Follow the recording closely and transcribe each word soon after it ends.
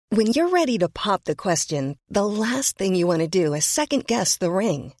When you're ready to pop the question, the last thing you want to do is second-guess the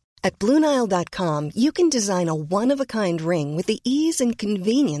ring. At BlueNile.com, you can design a one-of-a-kind ring with the ease and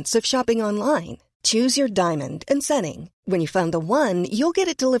convenience of shopping online. Choose your diamond and setting. When you find the one, you'll get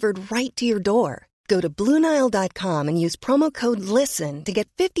it delivered right to your door. Go to BlueNile.com and use promo code LISTEN to get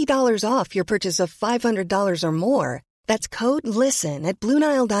 $50 off your purchase of $500 or more. That's code LISTEN at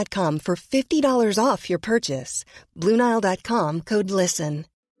BlueNile.com for $50 off your purchase. BlueNile.com, code LISTEN.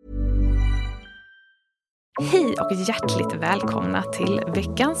 Hej och hjärtligt välkomna till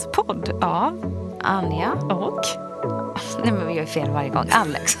veckans podd av Anja och... Nej, men vi gör fel varje gång.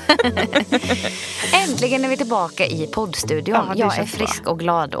 Alex. Äntligen är vi tillbaka i poddstudion. Ja, jag är frisk och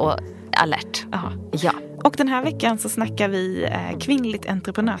glad och alert. Aha. Ja. Och den här veckan så snackar vi kvinnligt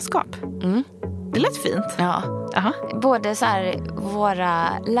entreprenörskap. Mm. Det lät fint. Ja. Aha. Både så här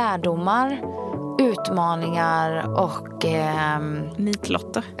våra lärdomar, utmaningar och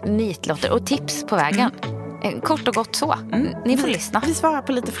nitlotter och tips på vägen. Kort och gott så. Ni får lyssna. Vi svarar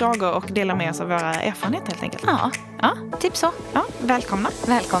på lite frågor och delar med oss av våra erfarenheter helt enkelt. Ja, tips så. Ja, välkomna.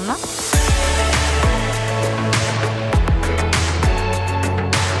 Välkomna.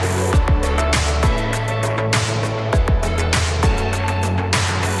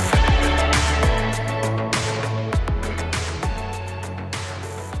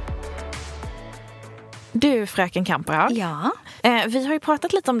 Du, fröken Kamprad. Ja. Vi har ju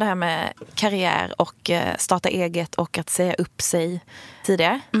pratat lite om det här med karriär och starta eget och att säga upp sig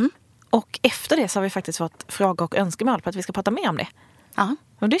tidigare. Och efter det så har vi faktiskt fått frågor och önskemål på att vi ska prata mer om det. Ja.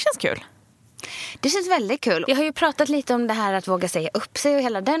 Och det känns kul. Det känns väldigt kul. Jag har ju pratat lite om det här att våga säga upp sig och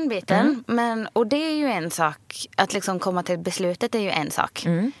hela den biten. Och det är ju en sak. Att liksom komma till beslutet är ju en sak.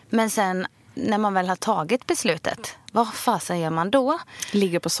 Men sen när man väl har tagit beslutet, vad fasen gör man då?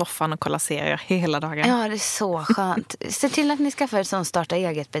 Ligger på soffan och kollar serier hela dagen. Ja, det är så skönt. Se till att ni skaffar ett sånt starta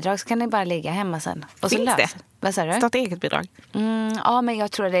eget-bidrag så kan ni bara ligga hemma sen. Och finns så det? Vad sa du? Starta eget-bidrag? Ja, men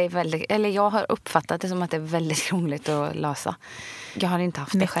jag tror det är väldigt... Eller jag har uppfattat det som att det är väldigt krångligt att lösa. Jag har inte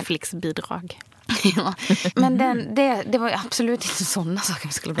haft det själv. Netflix-bidrag. Ja, men det var absolut inte sådana saker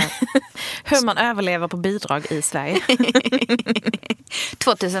vi skulle börja. Hur man överlever på bidrag i Sverige.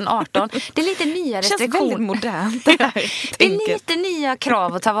 2018. Det är lite nya restriktioner. Det känns väldigt modernt. Det är lite nya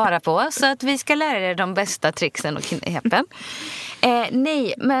krav att ta vara på. Så att vi ska lära er de bästa tricksen och knepen.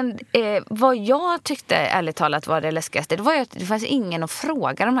 Nej, men vad jag tyckte ärligt talat var det läskigaste, det var ju att det fanns ingen att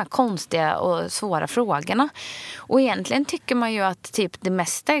fråga de här konstiga och svåra frågorna. Och egentligen tycker man ju att typ det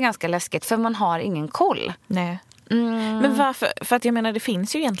mesta är ganska läskigt för man har ingen koll. Nej. Men varför? För att jag menar, det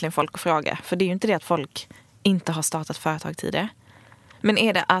finns ju egentligen folk att fråga. För det är ju inte det att folk inte har startat företag tidigare. Men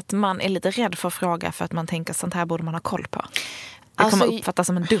är det att man är lite rädd för att fråga för att man tänker sånt här borde man ha koll på? Det kommer uppfattas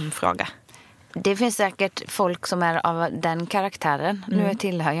som en dum fråga. Det finns säkert folk som är av den karaktären. Nu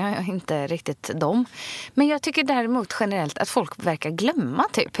tillhör jag inte riktigt dem. Men jag tycker däremot generellt att folk verkar glömma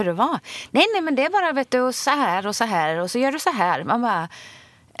typ hur det var. Nej, men det är bara vet du, så här och så gör du så här. Man bara,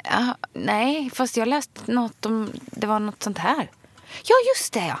 ja, nej, fast jag läste något om, det var något sånt här. Ja,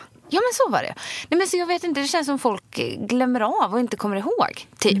 just det, ja. Ja, men så var det. Nej, men så jag vet inte, det känns som folk glömmer av och inte kommer ihåg,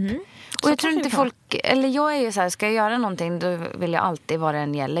 typ. Och jag tror inte folk, eller jag är ju så här, ska jag göra någonting då vill jag alltid vad det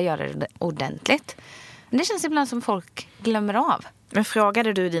än gäller göra det ordentligt. Men det känns ibland som folk glömmer av. Men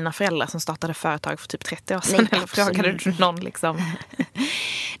frågade du dina föräldrar som startade företag för typ 30 år sedan? Nej, eller frågade du någon liksom?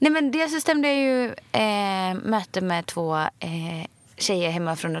 Nej, men det så stämde jag ju möte med 2 tjejer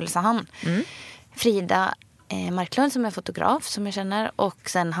hemma från Ulricehamn. Frida Marklund som är fotograf som jag känner och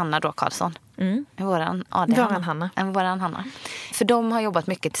sen Hanna då Karlsson. Våran Hanna. För de har jobbat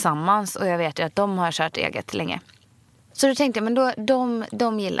mycket tillsammans och jag vet ju att de har kört eget länge. Så då tänkte jag, men då,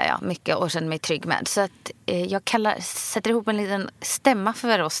 de gillar jag mycket och känner mig trygg med. Så att jag sätter ihop en liten stämma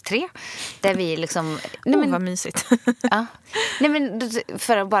för oss 3. Där vi liksom... vad mysigt. Ja. Nej, men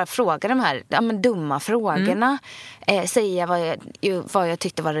för att bara fråga de här dumma frågorna. Säga vad jag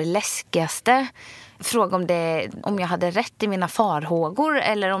tyckte var det läskigaste. Fråga om jag hade rätt i mina farhågor.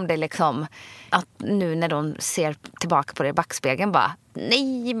 Eller om det liksom... Att nu när de ser tillbaka på det i backspegeln bara...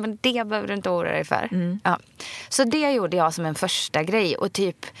 Nej, men det behöver du inte oroa dig för. Ja. Så det gjorde jag som en första grej. Och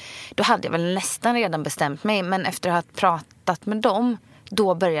typ, då hade jag väl nästan redan bestämt mig. Men efter att ha pratat med dem,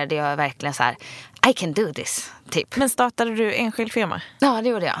 då började jag verkligen så här: I can do this, typ. Men startade du enskild firma? Ja, det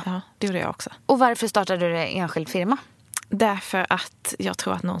gjorde jag. Ja, det gjorde jag också. Och varför startade du enskild firma? Därför att jag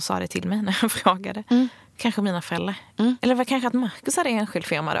tror att någon sa det till mig när jag frågade. Kanske mina föräldrar. Eller var kanske att Marcus hade enskild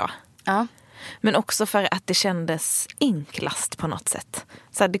firma då. Ja. Men också för att det kändes enklast på något sätt.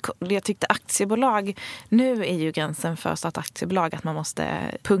 Så jag tyckte aktiebolag, nu är ju gränsen för att starta aktiebolag att man måste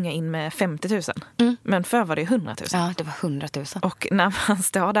punga in med 50 000. Men förr var det 100 000. Ja, det var 100 000. Och när man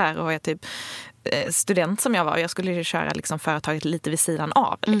står där och är typ student som jag var, jag skulle ju köra liksom företaget lite vid sidan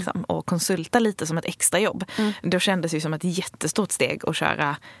av liksom, och konsulta lite som ett extra jobb. Då kändes det ju som ett jättestort steg att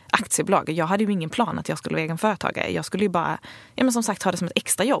köra aktiebolag. Jag hade ju ingen plan att jag skulle vara egen företagare. Jag skulle ju bara, men som sagt, ha det som ett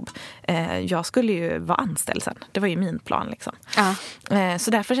extra jobb. Jag skulle ju vara anställd sen. Det var ju min plan liksom.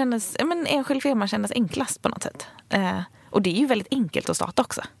 Så därför kändes, enskild firma kändes enklast på något sätt. Och det är ju väldigt enkelt att starta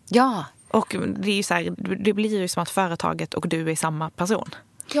också. Ja. Och det är ju så här, det blir ju som att företaget och du är samma person.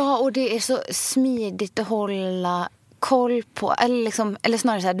 Ja, och det är så smidigt att hålla koll på, eller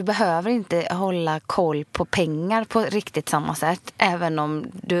snarare så här, du behöver inte hålla koll på pengar på riktigt samma sätt, även om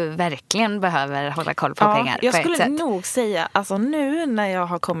du verkligen behöver hålla koll på pengar på jag ett skulle sätt. nog säga, alltså nu när jag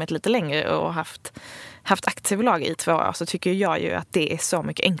har kommit lite längre och haft aktiebolag i 2 år, så tycker jag ju att det är så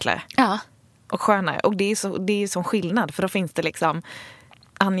mycket enklare. Ja. Och skönare. Och det är sån skillnad, för då finns det liksom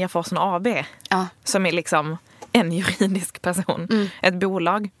Anja Forsson AB som är liksom en juridisk person, ett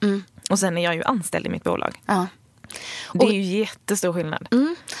bolag. Och sen är jag ju anställd i mitt bolag. Ja. Det är ju jättestor skillnad.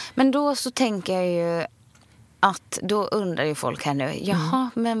 Men då så tänker jag ju att då undrar ju folk här nu, jaha,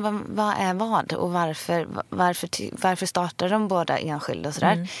 men vad är vad? Och varför startar de båda enskilda och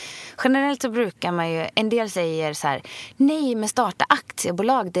sådär? Generellt så brukar man ju, en del säger så här, nej, men starta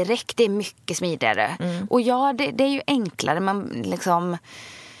aktiebolag direkt, det är mycket smidigare. Och ja, det är ju enklare, man liksom...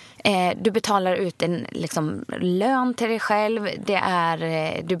 Du betalar ut en liksom lön till dig själv.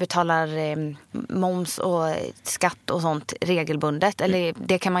 Du betalar moms och skatt och sånt regelbundet. Eller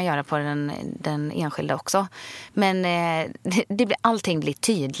det kan man göra på den enskilda också. Men allting blir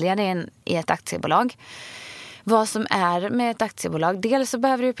tydligare i ett aktiebolag. Vad som är med ett aktiebolag, dels så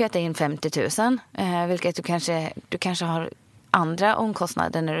behöver du peta in 50 000. Vilket du kanske har andra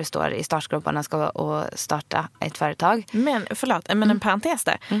omkostnader när du står i startgroparna och starta ett företag. Men en parentes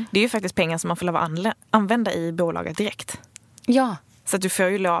där. Det är ju faktiskt pengar som man får lov att använda i bolaget direkt. Ja. Så att du får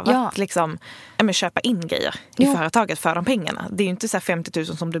ju lov att liksom, köpa in grejer i företaget för de pengarna. Det är ju inte så här 50 000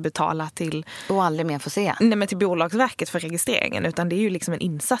 som du betalar till... Och aldrig mer får se. Nej, men till Bolagsverket för registreringen. Utan det är ju liksom en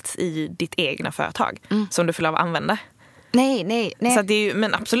insats i ditt egna företag som du får lov att använda. Nej. Så att det är ju,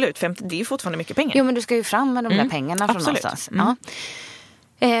 men absolut, 50, det är ju fortfarande mycket pengar. Jo, men du ska ju fram med de där pengarna från någonstans. Ja.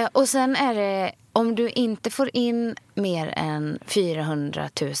 Och sen är det, om du inte får in mer än 400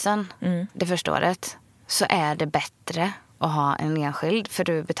 000 det första året, så är det bättre att ha en enskild, för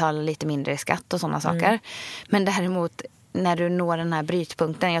du betalar lite mindre i skatt och sådana saker. Men däremot, när du når den här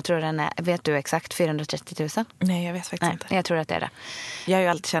brytpunkten, jag tror den är, vet du exakt, 430 000? Nej, jag vet faktiskt inte. Jag tror att det är det. Jag har ju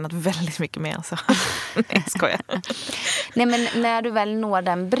alltid tjänat väldigt mycket mer, så nej, skojar. Nej, men när du väl når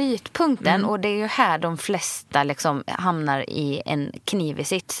den brytpunkten, och det är ju här de flesta liksom hamnar i en knivig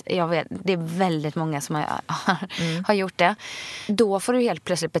sits. Jag vet, det är väldigt många som har gjort det. Då får du helt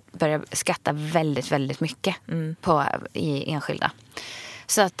plötsligt börja skatta väldigt, väldigt mycket i enskilda.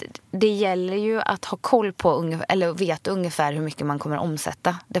 Så att det gäller ju att ha koll på eller veta ungefär hur mycket man kommer att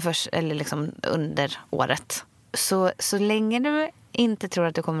omsätta eller liksom under året. Så länge du inte tror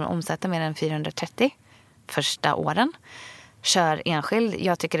att du kommer att omsätta mer än 430 första åren, kör enskild.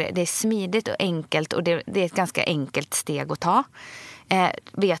 Jag tycker det är smidigt och enkelt, och det är ett ganska enkelt steg att ta.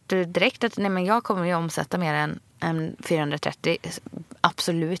 Vet du direkt att jag kommer att omsätta mer än 430,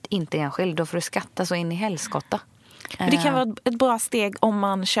 absolut inte enskild. Då får du skatta så in i helskotta. Men det kan vara ett bra steg om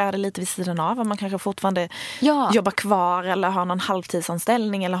man kör det lite vid sidan av. Om man kanske fortfarande jobbar kvar eller har någon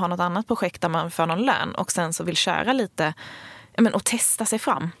halvtidsanställning eller har något annat projekt där man får någon lön och sen så vill köra lite och testa sig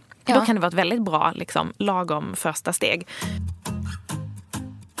fram. Ja. Då kan det vara ett väldigt bra liksom, lagom första steg.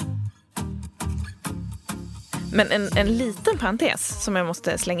 Men en liten parentes som jag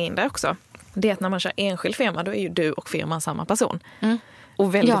måste slänga in där också, det är att när man kör enskild firma, då är ju du och firman samma person.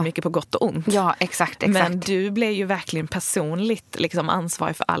 Och väldigt mycket på gott och ont. Ja, exakt. Men du blir ju verkligen personligt liksom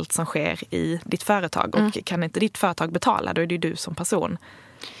ansvarig för allt som sker i ditt företag. Och kan inte ditt företag betala, då är det ju du som person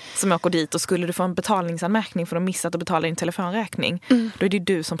som åker dit. Och skulle du få en betalningsanmärkning för att missat att betala din telefonräkning, då är det ju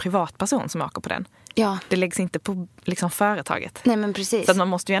du som privatperson som åker på den. Ja. Det läggs inte på liksom företaget. Nej, men precis. Så att man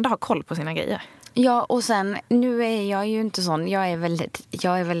måste ju ändå ha koll på sina grejer. Ja, och sen, nu är jag ju inte sån. Jag är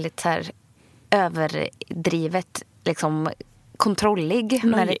väldigt så här överdrivet liksom kontrollig.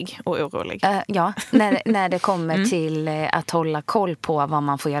 Nojig och orolig. Ja, när det kommer till att hålla koll på vad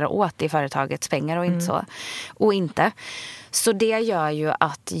man får göra åt i företagets pengar och inte så. Och inte. Så det gör ju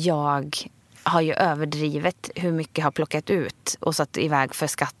att jag har ju överdrivet hur mycket jag har plockat ut och satt iväg för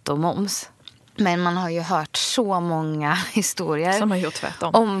skatt och moms. Men man har ju hört så många historier som har gjort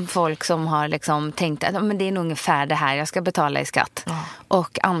tvärtom. Om folk som har liksom tänkt att men det är nog ungefär det här jag ska betala i skatt.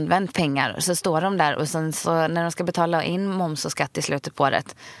 Och använt pengar. Så står de där och sen så när de ska betala in moms och skatt i slutet på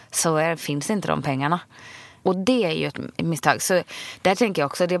året så finns inte de pengarna. Och det är ju ett misstag. Så där tänker jag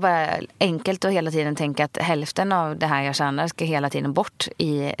också, det är bara enkelt att hela tiden tänka att hälften av det här jag tjänar ska hela tiden bort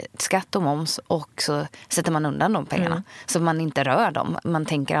i skatt och moms. Och så sätter man undan de pengarna. Så man inte rör dem. Man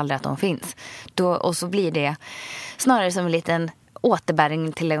tänker aldrig att de finns. Och så blir det snarare som en liten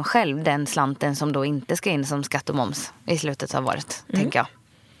återbäring till en själv. Den slanten som då inte ska in som skatt och moms i slutet av året, tänker jag.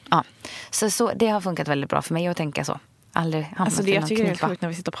 Ja. Så det har funkat väldigt bra för mig att tänka så. Aldrig alltså jag tycker det är sjukt när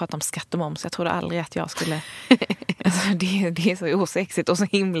vi sitter och pratar om skatt och moms. Jag trodde aldrig att jag skulle... alltså det är så osexigt och så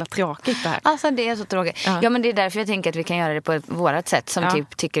himla tråkigt det här. Alltså det är så tråkigt. Ja, men det är därför jag tänker att vi kan göra det på vårat sätt som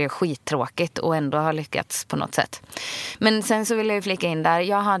typ tycker det är skittråkigt och ändå har lyckats på något sätt. Men sen så vill jag ju flika in där.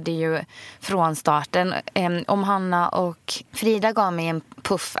 Jag hade ju från starten, om Hanna och Frida gav mig en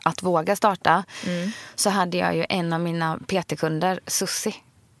puff att våga starta, så hade jag ju en av mina PT-kunder, Susie,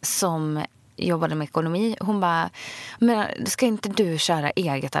 som jobbade med ekonomi. Hon bara, men ska inte du köra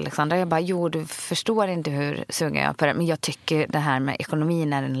eget, Alexandra? Jag bara, jo, du förstår inte hur sugen jag är på det. Men jag tycker det här med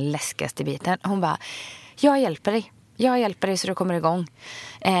ekonomin är den läskigaste biten. Hon bara, jag hjälper dig så du kommer igång.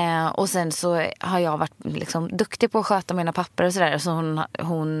 Och sen så har jag varit liksom duktig på att sköta mina papper och sådär. Så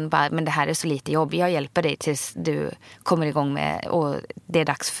hon bara, men det här är så lite jobb. Jag hjälper dig tills du kommer igång med, och det är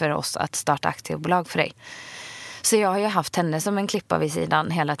dags för oss att starta aktiebolag för dig. Så jag har ju haft henne som en klippa vid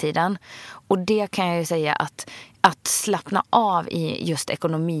sidan hela tiden. Och det kan jag ju säga att slappna av i just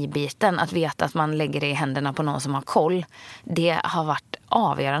ekonomibiten, att veta att man lägger det i händerna på någon som har koll, det har varit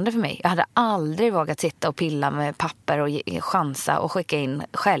avgörande för mig. Jag hade aldrig vågat sitta och pilla med papper och chansa och skicka in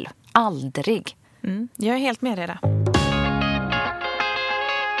själv. Aldrig. Jag är helt med dig där.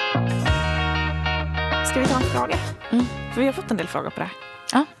 Ska vi ta en fråga? För vi har fått en del frågor på det här.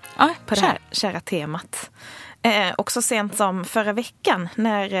 Ja, på det här kära temat. Också sent som förra veckan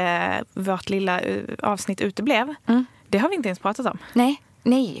när vårt lilla avsnitt uteblev. Det har vi inte ens pratat om.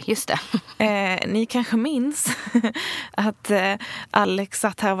 Nej, just det. Ni kanske minns att Alex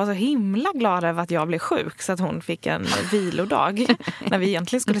satt här och var så himla glad över att jag blev sjuk så att hon fick en vilodag när vi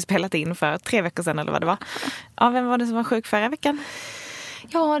egentligen skulle spelat in för 3 veckor sedan eller vad det var. Ja, vem var det som var sjuk förra veckan?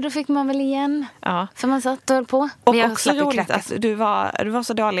 Ja, då fick man väl igen. Ja. Som man satt och höll på. Och också roligt att du var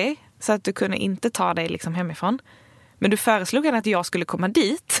så dålig så att du kunde inte ta dig liksom hemifrån. Men du föreslog att jag skulle komma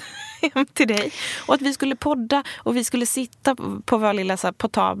dit hem till dig. Och att vi skulle podda och vi skulle sitta på vår lilla så här,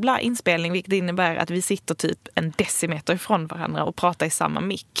 portabla inspelning. Vilket innebär att vi sitter typ 1 decimeter ifrån varandra och pratar i samma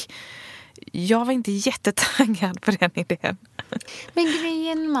mick. Jag var inte jättetaggad på den idén. Men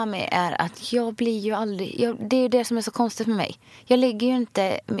grejen med mig är att jag blir ju aldrig... det är ju det som är så konstigt med mig. Jag ligger ju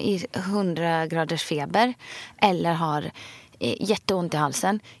inte i 100 graders feber eller har jätteont i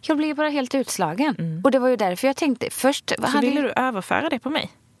halsen. Jag blir bara helt utslagen. Och det var ju därför jag tänkte... Först, så ville du överföra det på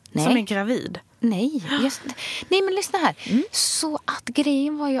mig? Nej. Som är gravid? Nej, nej, men lyssna här. Så att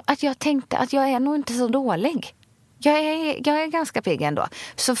grejen var ju att jag tänkte att jag är nog inte så dålig. Jag är ganska pigg ändå.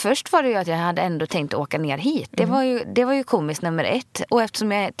 Så först var det ju att jag hade ändå tänkt åka ner hit. Det var ju komiskt nummer 1. Och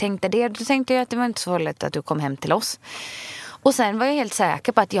eftersom jag tänkte det, då tänkte jag att det var inte så lätt att du kom hem till oss. Och sen var jag helt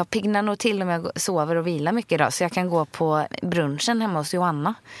säker på att jag piggnar nog till om jag sover och vilar mycket idag. Så jag kan gå på brunchen hemma hos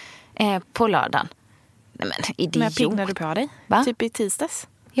Johanna på lördagen. Nej, men idiot. När piggnar du på dig? Va? Typ i tisdags?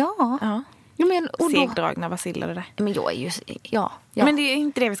 Ja. Segdragna baciller och det. Men jag är ju... Ja. Men det är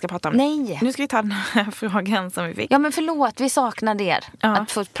inte det vi ska prata om. Nej. Nu ska vi ta den här frågan som vi fick. Ja, men förlåt. Vi saknade er.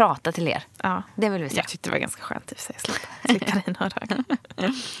 Att få prata till er. Ja. Det vill vi säga. Jag tyckte det var ganska skönt att slippa dig några dagar.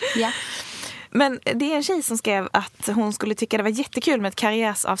 Ja. Men det är en tjej som skrev att hon skulle tycka det var jättekul med ett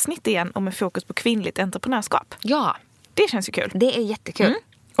karriärsavsnitt igen och med fokus på kvinnligt entreprenörskap. Ja. Det känns ju kul. Det är jättekul.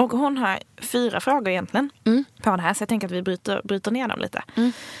 Och hon har 4 frågor egentligen på det här. Så jag tänker att vi bryter ner dem lite.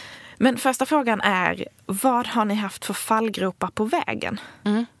 Men första frågan är, vad har ni haft för fallgropar på vägen?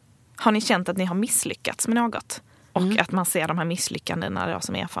 Har ni känt att ni har misslyckats med något? Och att man ser de här misslyckandena då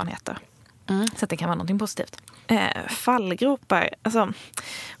som erfarenheter. Så att det kan vara något positivt. Fallgropar, alltså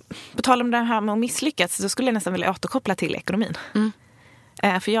på tal om det här med att misslyckas så skulle jag nästan vilja återkoppla till ekonomin.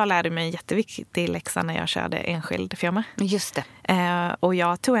 För jag lärde mig en jätteviktig läxa när jag körde enskild firma. Just det. Och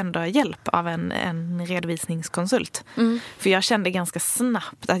jag tog ändå hjälp av en redovisningskonsult. För jag kände ganska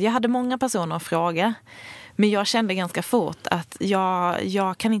snabbt att jag hade många personer att fråga. Men jag kände ganska fort att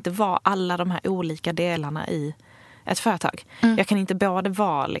jag kan inte vara alla de här olika delarna i ett företag. Jag kan inte både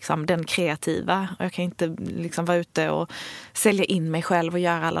vara liksom den kreativa och jag kan inte liksom vara ute och sälja in mig själv och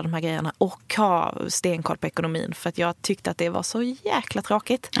göra alla de här grejerna och ha stenkoll på ekonomin för att jag tyckte att det var så jäkla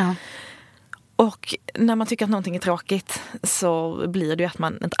tråkigt. Och när man tycker att någonting är tråkigt så blir det ju att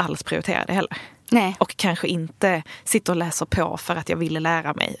man inte alls prioriterar det heller. Nej. Och kanske inte sitter och läser på för att jag ville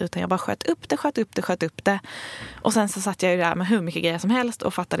lära mig. Utan jag bara sköt upp det. Och sen så satt jag ju där med hur mycket grejer som helst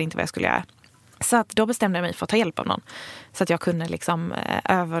och fattade inte vad jag skulle göra. Så att då bestämde jag mig för att ta hjälp av någon. Så att jag kunde liksom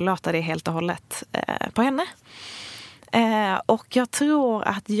överlåta det helt och hållet på henne. Och jag tror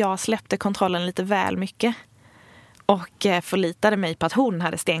att jag släppte kontrollen lite väl mycket. Och förlitade mig på att hon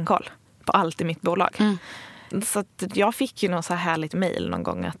hade stenkoll på allt i mitt bolag. Så att jag fick ju något så här härligt mejl någon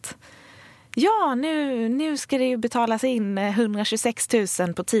gång att ja, nu ska det ju betalas in 126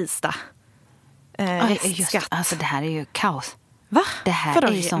 000 på tisdag. Just, alltså det här är ju kaos. Va? Det här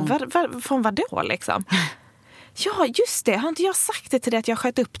är som... Från vad då liksom? Ja, just det. Har inte jag sagt det till dig att jag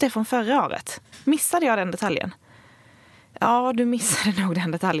sköt upp det från förra året? Missade jag den detaljen? Ja, du missade nog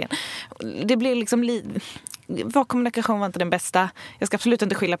den detaljen. Det blir liksom... Vår kommunikation var inte den bästa. Jag ska absolut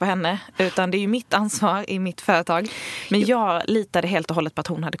inte skylla på henne. Utan det är ju mitt ansvar i mitt företag. Men jag litade helt och hållet på att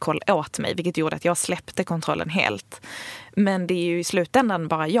hon hade koll åt mig. Vilket gjorde att jag släppte kontrollen helt. Men det är ju i slutändan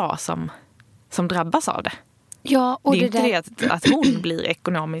bara jag som drabbas av det. Ja, och det är inte det att hon blir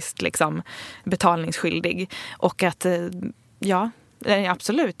ekonomiskt liksom betalningsskyldig. Och att, ja,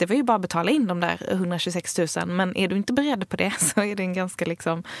 absolut, det var ju bara att betala in de där 126 000. Men är du inte beredd på det så är det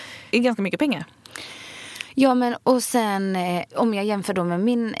ganska mycket pengar. Ja, men och sen om jag jämför då med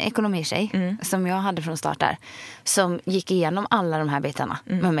min ekonomitjej som jag hade från start där, som gick igenom alla de här bitarna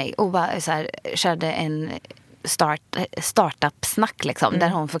med mig och bara så här, körde en startup-snack liksom, där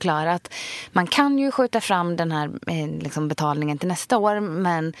hon förklarar att man kan ju skjuta fram den här liksom, betalningen till nästa år,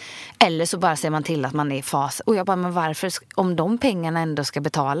 men eller så bara ser man till att man är i fas. Och jag bara, men varför, om de pengarna ändå ska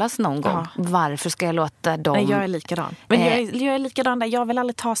betalas någon gång, varför ska jag låta dem... Nej, jag är likadan. Men jag är likadan där. Jag vill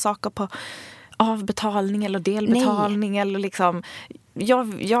aldrig ta saker på avbetalning eller delbetalning. Eller liksom,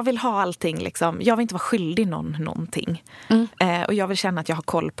 jag vill ha allting. Liksom. Jag vill inte vara skyldig någonting. Och jag vill känna att jag har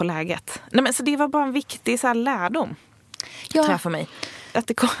koll på läget. Nej, men så det var bara en viktig så här, lärdom tror jag för mig.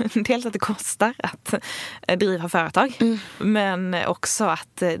 Dels att det kostar att driva företag. Men också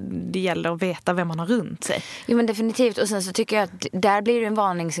att det gäller att veta vem man har runt sig. Jo, men definitivt. Och sen så tycker jag att där blir det en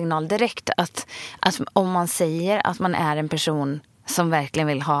varningssignal direkt. Att om man säger att man är en person som verkligen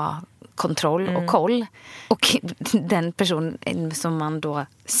vill ha kontroll och koll, och den person som man då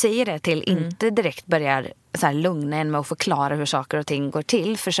säger det till inte direkt börjar så här lugna en med att förklara hur saker och ting går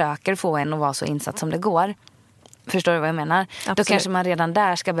till, försöker få en att vara så insatt som det går. Förstår du vad jag menar? Absolut. Då kanske man redan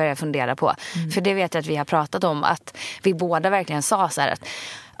där ska börja fundera på. För det vet jag att vi har pratat om, att vi båda verkligen sa så här att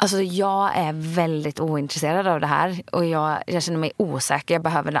alltså jag är väldigt ointresserad av det här och jag känner mig osäker, jag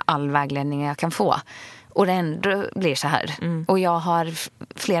behöver all vägledning jag kan få. Och det ändå blir så här. Och jag har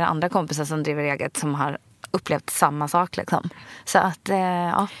flera andra kompisar som driver eget som har upplevt samma sak liksom. Så att,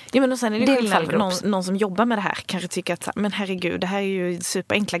 ja. Ja, men och sen är det skillnad. Någon som jobbar med det här kanske tycker att, men herregud, det här är ju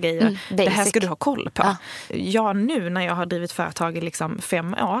superenkla grejer. Det här ska du ha koll på. Ja, nu när jag har drivit företag i liksom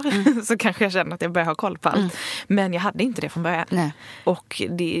 5 år så kanske jag känner att jag börjar ha koll på allt. Men jag hade inte det från början. Nej. Och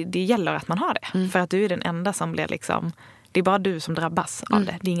det gäller att man har det. För att du är den enda som blir liksom... Det är bara du som drabbas av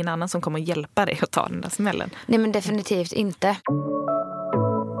det. Det är ingen annan som kommer att hjälpa dig att ta den där smällen. Nej, men definitivt inte.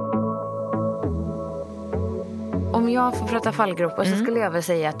 Om jag får prata fallgropar så skulle jag väl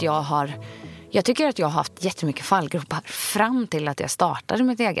säga att jag tycker att jag har haft jättemycket fallgropar fram till att jag startade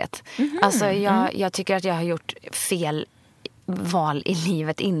mitt eget. Alltså jag tycker att jag har gjort fel val i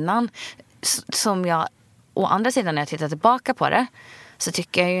livet innan. Som jag, å andra sidan när jag tittar tillbaka på det, så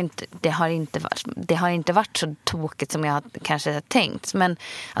tycker jag ju inte det har inte varit så tokigt som jag kanske tänkt. Men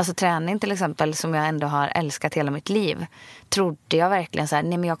alltså träning till exempel, som jag ändå har älskat hela mitt liv, trodde jag verkligen så här,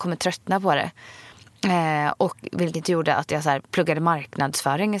 nej men jag kommer tröttna på det. Och vilket gjorde att jag så här pluggade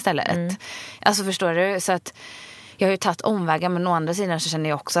marknadsföring istället. Alltså förstår du? Så att jag har ju tagit omvägar, men å andra sidan så känner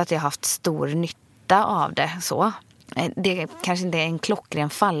jag också att jag har haft stor nytta av det. Så det kanske inte är en klockren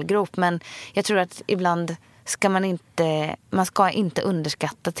fallgrop, men jag tror att ibland ska man ska inte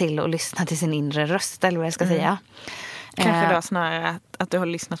underskatta till och lyssna till sin inre röst, eller vad jag ska säga. Kanske då snarare att du har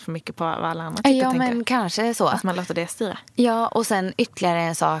lyssnat för mycket på vad alla andra tycker. Ja, men kanske så. Att man låter det styra. Ja, och sen ytterligare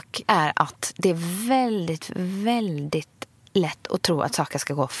en sak är att det är väldigt, väldigt lätt att tro att saker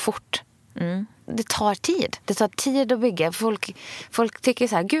ska gå fort. det tar tid. Det tar tid att bygga. Folk tycker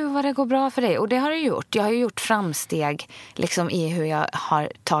så här, gud vad det går bra för dig. Och det har det gjort. Jag har ju gjort framsteg liksom i hur jag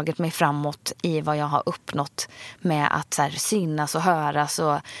har tagit mig framåt i vad jag har uppnått med att så här, synas och höras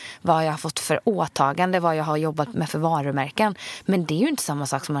och vad jag har fått för åtagande, vad jag har jobbat med för varumärken. Men det är ju inte samma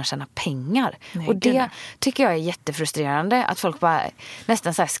sak som att tjäna pengar. Nej, och det tycker jag är jättefrustrerande, att folk bara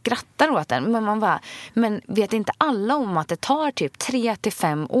nästan så här skrattar åt den. Men man bara, men vet inte alla om att det tar typ 3 till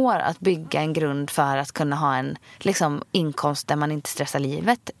 5 år att bygga en grund för att kunna ha en liksom, inkomst där man inte stressar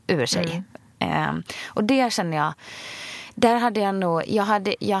livet ur sig. Och det känner jag, där hade jag nog,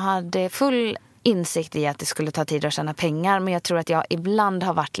 jag hade full insikt i att det skulle ta tid att tjäna pengar, men jag tror att jag ibland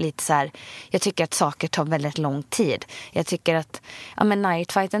har varit lite så här, jag tycker att saker tar väldigt lång tid. Jag tycker att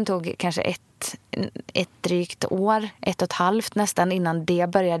Nightfighten tog kanske ett drygt år, 1,5 nästan, innan det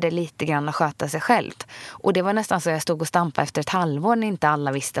började lite grann att sköta sig självt. Och det var nästan så jag stod och stampade efter ett halvår när inte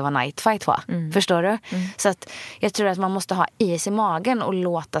alla visste vad Nightfight var. Förstår du? Så att jag tror att man måste ha is i magen och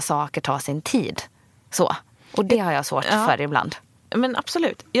låta saker ta sin tid. Så. Och det har jag svårt för ibland. Men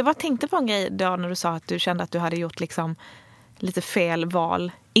absolut. Jag bara tänkte på en grej då när du sa att du kände att du hade gjort liksom lite fel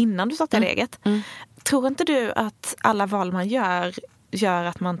val innan du startade eget. Tror inte du att alla val man gör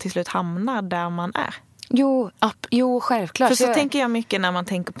att man till slut hamnar där man är? Jo, självklart. För så tänker jag mycket när man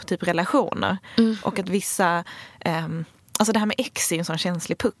tänker på typ relationer. Och att vissa... Alltså det här med ex är en sån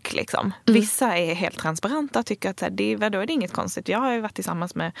känslig puck liksom. Vissa är helt transparenta och tycker att så här, då är det inget konstigt. Jag har ju varit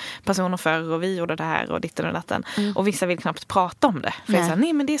tillsammans med personer förr och vi gjorde det här och ditten och datten. Och vissa vill knappt prata om det. För jag säger,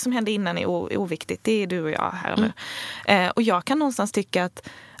 nej men det som hände innan är oviktigt. Det är du och jag här och nu. Och jag kan någonstans tycka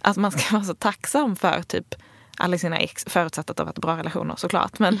att man ska vara så tacksam för typ alla sina ex, förutsatt att det har varit bra relationer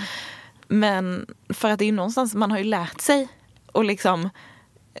såklart. Men för att det är ju någonstans, man har ju lärt sig och liksom...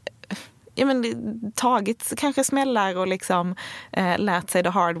 tagit kanske smällar och liksom lärt sig the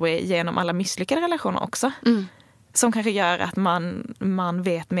hard way genom alla misslyckade relationer också. Som kanske gör att man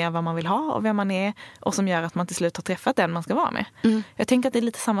vet mer vad man vill ha och vem man är, och som gör att man till slut har träffat den man ska vara med. Jag tänker att det är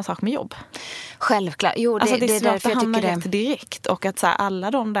lite samma sak med jobb. Självklart. Jo, det är svårt därför att hamna jag tycker rätt direkt, och att så här,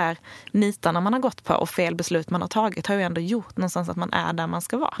 alla de där nitarna man har gått på och fel beslut man har tagit har ju ändå gjort någonstans att man är där man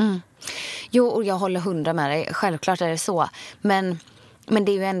ska vara. Jo, och jag håller 100 med dig. Självklart är det så. Men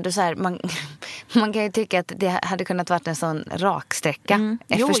det är ju ändå så här, man kan ju tycka att det hade kunnat varit en sån raksträcka.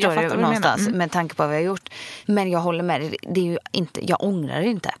 Förstår du någonstans med tanke på vad jag har gjort. Men jag håller med dig, det är ju inte, jag ångrar det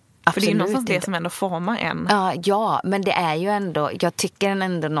inte. Absolut. För det är ju någonstans det som ändå formar en. Ja, men det är ju ändå, jag tycker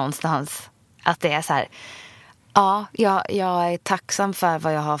ändå någonstans att det är så här. Ja, jag är tacksam för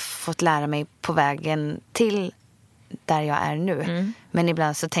vad jag har fått lära mig på vägen till där jag är nu. Men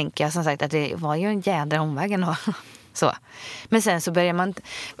ibland så tänker jag som sagt att det var ju en jädra omväg ändå. Så. Men sen så börjar man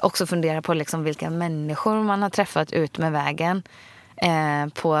också fundera på liksom vilka människor man har träffat ut med vägen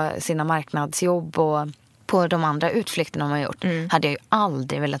på sina marknadsjobb och på de andra utflykterna man har gjort. Hade jag ju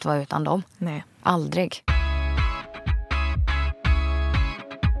aldrig velat vara utan dem. Nej. Aldrig.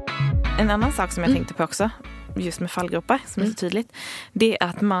 En annan sak som jag tänkte på också, just med fallgropar som är så tydligt, det är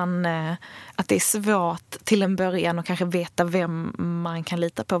att det är svårt till en början att kanske veta vem man kan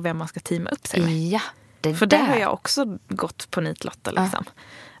lita på, vem man ska teama upp sig med. Ja. För det har jag också gått på nitlotter liksom.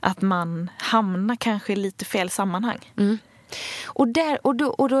 Att man hamnar kanske i lite fel sammanhang. Och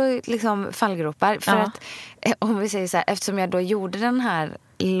då liksom fallgropar. För att, om vi säger så här, eftersom jag då gjorde den här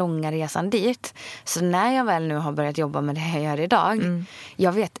långa resan dit, så när jag väl nu har börjat jobba med det jag gör idag,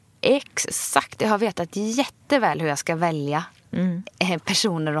 jag vet exakt, jag har vetat jätteväl hur jag ska välja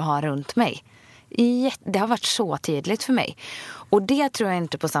personer att ha runt mig. Det har varit så tydligt för mig. Och det tror jag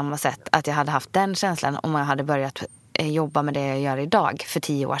inte på samma sätt att jag hade haft den känslan om jag hade börjat jobba med det jag gör idag för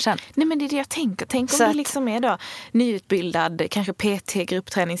 10 år sedan. Nej, men det är det jag tänker. Tänk om du liksom är då nyutbildad, kanske PT,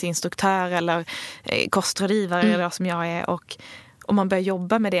 gruppträningsinstruktör eller kostrådgivare eller som jag är, och man börjar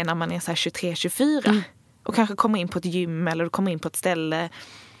jobba med det när man är så här 23-24 och kanske kommer in på ett gym eller du kommer in på ett ställe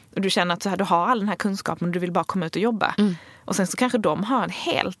och du känner att så här, du har all den här kunskapen och du vill bara komma ut och jobba. Och sen så kanske de har en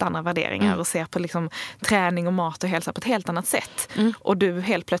helt andra värderingar och ser på liksom träning och mat och hälsa på ett helt annat sätt. Och du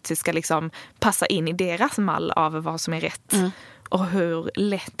helt plötsligt ska liksom passa in i deras mall av vad som är rätt. Och hur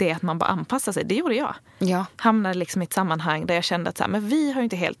lätt det är att man bara anpassar sig. Det gjorde jag. Ja. Hamnade liksom i ett sammanhang där jag kände att så här, men vi har ju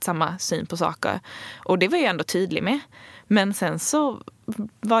inte helt samma syn på saker. Och det var jag ändå tydlig med. Men sen så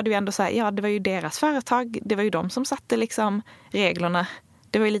var det ju ändå så här, ja, det var ju deras företag. Det var ju de som satte liksom reglerna.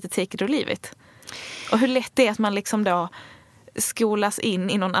 Det var ju lite take it or leave it. Och hur lätt det är att man liksom då skolas in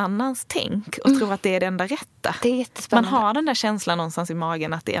i någon annans tänk och tror att det är det enda rätta. Det är jättespännande. Man har den där känslan någonstans i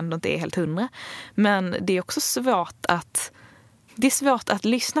magen att det ändå inte är helt 100. Men det är också svårt att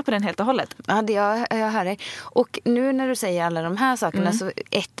lyssna på den helt och hållet. Ja, jag hör dig. Och nu när du säger alla de här sakerna så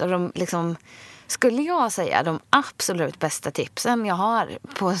ett av de liksom skulle jag säga de absolut bästa tipsen jag har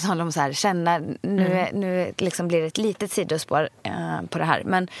på som så här känna nu liksom blir det ett litet sidospår på det här,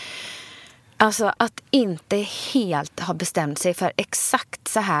 men alltså att inte helt ha bestämt sig för exakt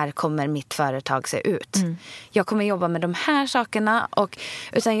så här kommer mitt företag se ut. Jag kommer jobba med de här sakerna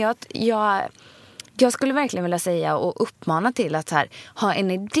utan jag skulle verkligen vilja säga och uppmana till att så här, ha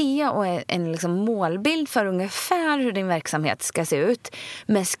en idé och en liksom målbild för ungefär hur din verksamhet ska se ut.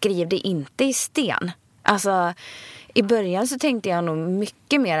 Men skriv det inte i sten. Alltså, i början så tänkte jag nog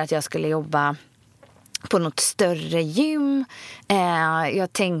mycket mer att jag skulle jobba på något större gym.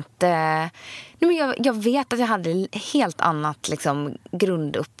 Jag tänkte... Jag vet att jag hade helt annat liksom,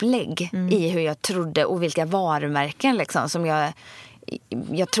 grundupplägg i hur jag trodde och vilka varumärken liksom, som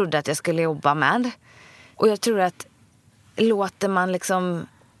jag trodde att jag skulle jobba med. Och jag tror att låter man liksom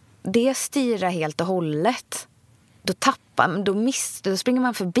det styra helt och hållet, då springer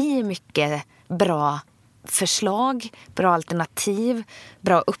man förbi mycket bra förslag, bra alternativ,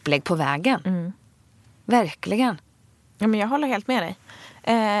 bra upplägg på vägen. Verkligen. Ja, men jag håller helt med dig.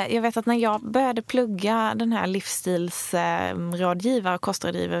 Jag vet att när jag började plugga den här livsstilsrådgivare och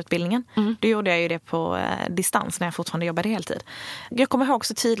kostrådgivarutbildningen, då gjorde jag ju det på distans när jag fortfarande jobbade heltid. Jag kommer ihåg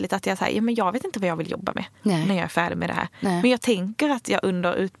så tydligt att jag säger, men jag vet inte vad jag vill jobba med när jag är färdig med det här. Nej. Men jag tänker att jag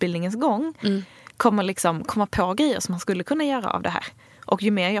under utbildningens gång kommer liksom komma på grejer som man skulle kunna göra av det här. Och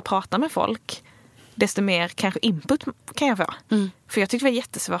ju mer jag pratar med folk, desto mer kanske input kan jag få. För jag tyckte det var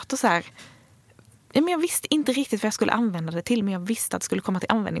jättesvårt att så här... Ja, men jag visste inte riktigt vad jag skulle använda det till, men jag visste att det skulle komma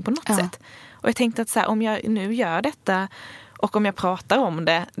till användning på något sätt. Och jag tänkte att så här, om jag nu gör detta och om jag pratar om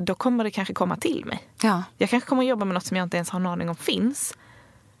det, då kommer det kanske komma till mig. Ja. Jag kanske kommer att jobba med något som jag inte ens har en aning om finns.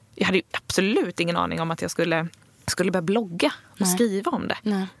 Jag hade ju absolut ingen aning om att jag skulle börja blogga och skriva om det.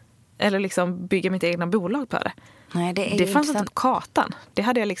 Nej. Eller liksom bygga mitt egna bolag på det. Nej, det fanns inte på kartan. Det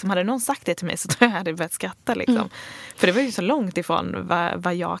hade jag liksom, hade någon sagt det till mig så tror jag hade börjat skratta liksom. För det var ju så långt ifrån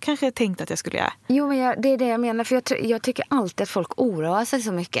vad jag kanske tänkte att jag skulle göra. Jo, men det är det jag menar. För jag tycker alltid att folk oroar sig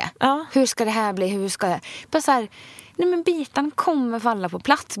så mycket. Ja. Hur ska det här bli? Hur ska jag... Bara så här, nej men bitan kommer falla på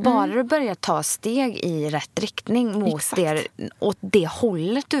plats. Bara du börjar ta steg i rätt riktning åt det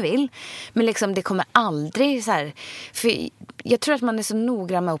hållet du vill. Men liksom det kommer aldrig så här... För jag tror att man är så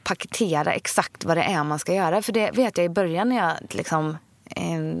noggrann med att paketera exakt vad det är man ska göra. För det vet jag i början när jag liksom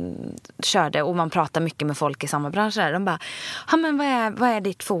körde och man pratar mycket med folk i samma bransch där. De bara, men vad är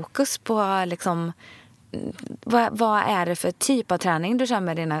ditt fokus på liksom... Vad är det för typ av träning du kör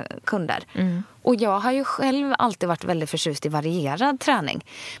med dina kunder? Och jag har ju själv alltid varit väldigt förtjust i varierad träning.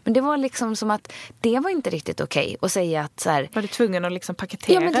 Men det var liksom som att det var inte riktigt okej att säga att så här, var du tvungen att liksom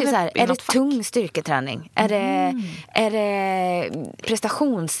paketera det? Så här, är det tung styrketräning? Är det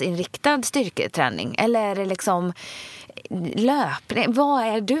prestationsinriktad styrketräning? Eller är det liksom löpning? Vad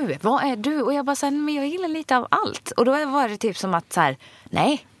är du? Och jag bara så här, men jag gillar lite av allt. Och då var det typ som att så här,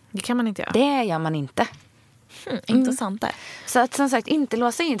 nej. Det kan man inte göra. Det gör man inte. Intressant där. Så att som sagt inte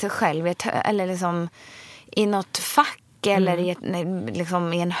låsa in sig själv eller liksom i något fack eller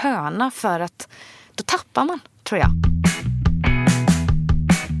liksom i en hörna, för att då tappar man, tror jag.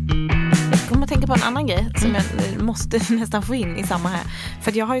 Jag kommer att tänka på en annan grej som jag måste nästan få in i samma här.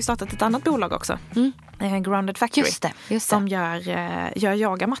 För jag har ju startat ett annat bolag också. Grounded Factory. Just det. Som gör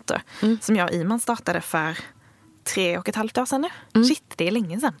yogamattor. Som jag och Iman startade för 3,5 år sedan nu. Shit, det är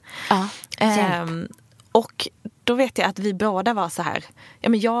länge sedan. Ja, och då vet jag att vi båda var så här. Ja,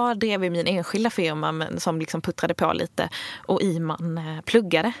 men jag drev i min enskilda firma som liksom puttrade på lite. Och Iman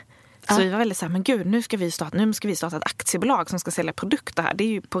pluggade. Så vi var väldigt så här, men gud, nu ska vi starta ett aktiebolag som ska sälja produkter här. Det är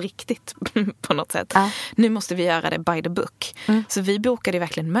ju på riktigt på något sätt. Nu måste vi göra det by the book. Så vi bokade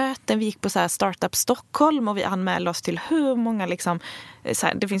verkligen möten. Vi gick på så här Startup Stockholm och vi anmälde oss till hur många liksom, så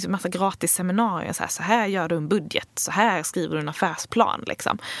här, det finns ju en massa gratis seminarier. Så här gör du en budget. Så här skriver du en affärsplan.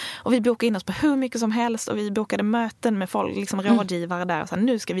 Liksom. Och vi bokade in oss på hur mycket som helst. Och vi bokade möten med folk, liksom rådgivare där. Och så här,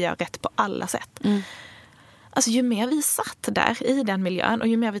 nu ska vi göra rätt på alla sätt. Alltså ju mer vi satt där i den miljön och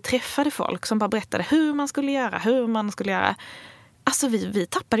ju mer vi träffade folk som bara berättade hur man skulle göra. Alltså vi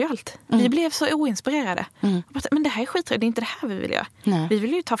tappade ju allt. Vi blev så oinspirerade. Men det här är skiträtt, det är inte det här vi vill göra. Nej. Vi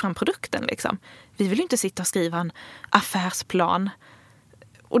vill ju ta fram produkten liksom. Vi vill ju inte sitta och skriva en affärsplan.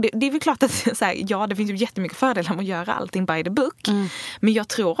 Och det är väl klart att så här, ja, det finns ju jättemycket fördelar med att göra allting by the book. Men jag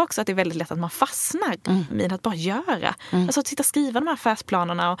tror också att det är väldigt lätt att man fastnar med att bara göra. Alltså att sitta och skriva de här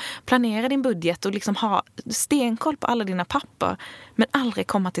affärsplanerna och planera din budget och liksom ha stenkoll på alla dina papper, men aldrig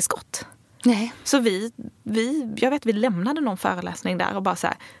komma till skott. Nej. Så vi lämnade någon föreläsning där och bara så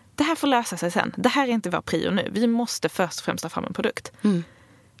här, det här får lösa sig sen. Det här är inte vår prio nu. Vi måste först och främst ta fram en produkt.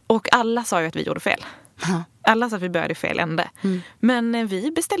 Och alla sa ju att vi gjorde fel. Alla sa att vi började i fel ände. Men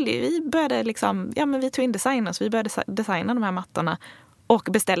vi började liksom, vi tog in designers, vi började designa de här mattorna och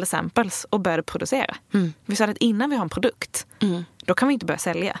beställde samples och började producera. Vi sa att innan vi har en produkt, då kan vi inte börja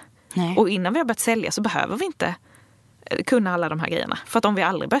sälja. Nej. Och innan vi har börjat sälja så behöver vi inte kunna alla de här grejerna. För att om vi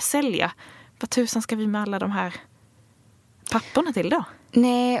aldrig börjar sälja, vad tusan ska vi med alla de här papporna till då?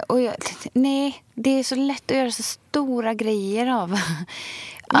 Nej, det är så lätt att göra så stora grejer av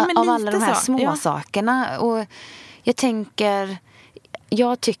alla de här små sakerna. Och jag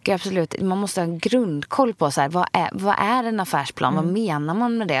tycker absolut att man måste ha en grundkoll på så här, vad är en affärsplan? Vad menar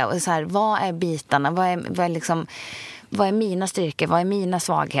man med det? Och så här, vad är bitarna? Vad är mina styrkor? Vad är mina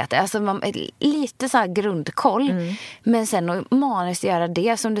svagheter? Alltså lite så här grundkoll. Men sen att maniskt göra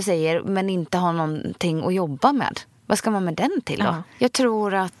det som du säger, men inte ha någonting att jobba med. Vad ska man med den till då? Ja. Jag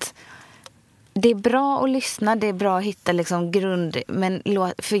tror att det är bra att lyssna, det är bra att hitta liksom grund, men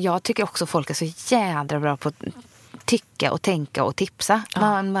för jag tycker också folk är så jädra bra på att tycka och tänka och tipsa.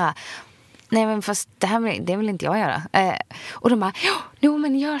 Man bara, nej men fast det vill inte jag göra. Och de bara,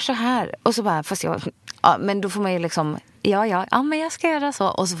 men gör så här. Och så bara, fast men då får man ju liksom, men jag ska göra så.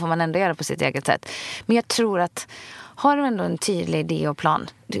 Och så får man ändå göra på sitt eget sätt. Men jag tror att har du ändå en tydlig idé och plan,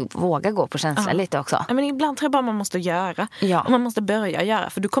 du vågar gå på känsla lite också. Ja, men ibland tror jag bara man måste göra. Ja. Och man måste börja göra.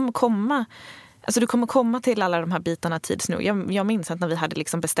 För du kommer komma till alla de här bitarna tids nog. Jag minns att när vi hade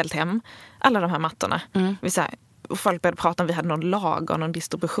liksom beställt hem alla de här mattorna. Och folk började prata om vi hade någon lager, någon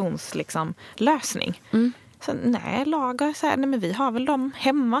distributionslösning. Så lager, men vi har väl dem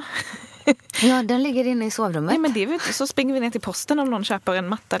hemma. Ja, den ligger inne i sovrummet. Nej, men det vet, så springer vi ner till posten om någon köper en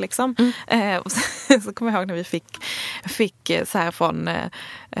matta liksom. Och så kommer jag ihåg när vi fick så här från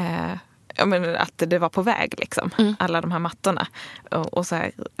att det var på väg liksom. Alla de här mattorna. Och så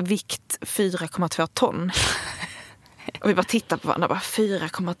här, vikt 4,2 ton. Och vi bara tittar på varandra, bara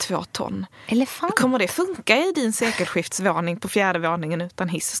 4,2 ton. Elefant. Kommer det funka i din sekelskiftsvåning på 4:e våningen utan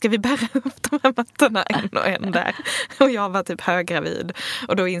hiss? Ska vi bära upp de här mattorna en och en där? Och jag var typ höggravid.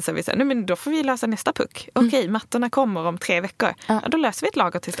 Och då insåg vi så här, men då får vi lösa nästa puck. Okej, mattorna kommer om 3 veckor. Ja, då löser vi ett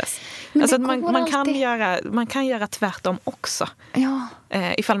lager till dess. Alltså att man kan göra tvärtom också. Ja.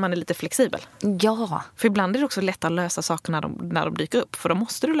 Ifall man är lite flexibel. Ja. För ibland är det också lättare att lösa saker när de dyker upp. För då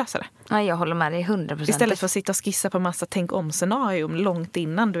måste du lösa det. Ja, jag håller med dig 100%. Istället för att sitta och skissa på massa tänk om scenarium långt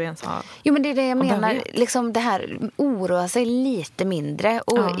innan du ens har... Jo, men det är det jag menar. Liksom det här oroa sig lite mindre.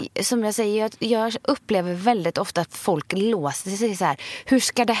 Och som jag säger, jag upplever väldigt ofta att folk låser sig så här. Hur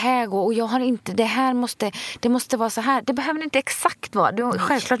ska det här gå? Och jag har inte, det måste vara så här. Det behöver inte exakt vara.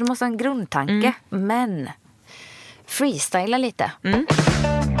 Självklart, du måste ha en grundtanke. Men freestyla lite.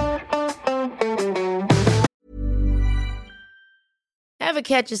 Ever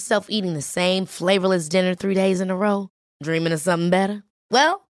catch yourself eating the same flavorless dinner 3 days in a row? Dreaming of something better?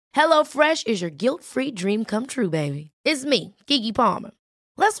 Well, HelloFresh is your guilt-free dream come true, baby. It's me, Keke Palmer.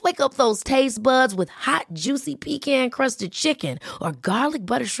 Let's wake up those taste buds with hot, juicy pecan-crusted chicken or garlic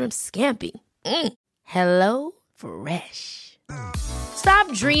butter shrimp scampi. Hello Fresh.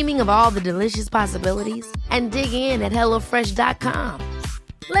 Stop dreaming of all the delicious possibilities and dig in at HelloFresh.com.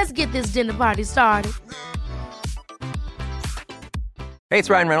 Let's get this dinner party started. Hey, it's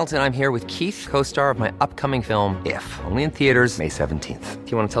Ryan Reynolds, and I'm here with Keith, co-star of my upcoming film, If, only in theaters May 17th.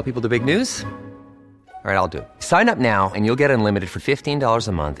 Do you want to tell people the big news? All right, I'll do it. Sign up now and you'll get unlimited for $15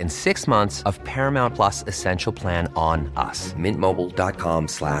 a month and 6 months of Paramount Plus Essential Plan on us.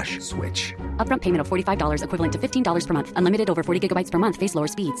 MintMobile.com/switch. Upfront payment of $45 equivalent to $15 per month. Unlimited over 40 gigabytes per month. Face lower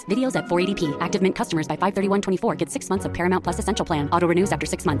speeds. Videos at 480p. Active Mint customers by 531.24 get 6 months of Paramount Plus Essential Plan. Auto renews after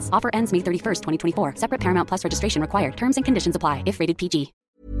 6 months. Offer ends May 31st, 2024. Separate Paramount Plus registration required. Terms and conditions apply if rated PG.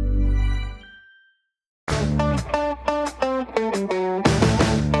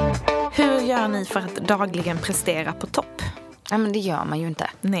 Hur gör ni för att dagligen prestera på topp? Ja, men det gör man ju inte.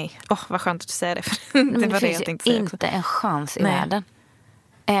 Nej, vad skönt att du säger det. För det var det jag tänkte säga också. Inte en chans i världen.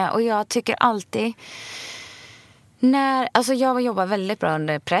 Och jag tycker alltid alltså jag jobbar väldigt bra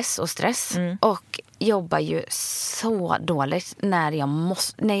under press och stress och jobbar ju så dåligt när jag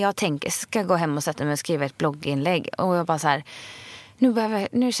ska gå hem och sätta mig och skriva ett blogginlägg och jag bara så här,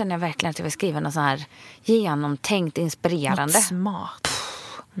 nu känner jag verkligen att jag vill skriva något så här genomtänkt, inspirerande. Något smart.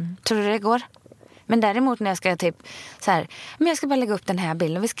 Tror du det går? Men däremot när jag ska typ så här, men jag ska bara lägga upp den här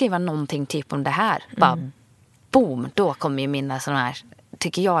bilden och vill skriva någonting typ om det här. Bara boom, då kommer ju mina sådana här,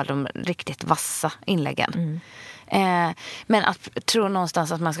 tycker jag, de riktigt vassa inläggen. Men att tro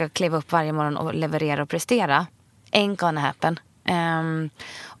någonstans att man ska kliva upp varje morgon och leverera och prestera, ain't gonna happen.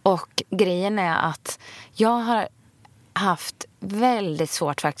 Och grejen är att jag har haft väldigt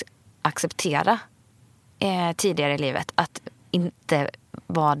svårt för att acceptera tidigare i livet att inte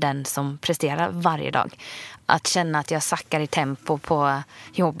vara den som presterar varje dag. Att känna att jag sackar i tempo på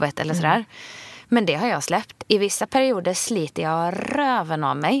jobbet eller sådär. Men det har jag släppt. I vissa perioder sliter jag röven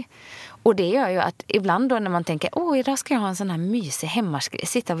av mig. Och det gör ju att ibland då när man tänker idag ska jag ha en sån här mysig hemmaskriv,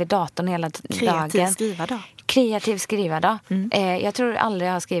 sitta vid datorn hela dagen. Kreativ skrivardag. Jag tror aldrig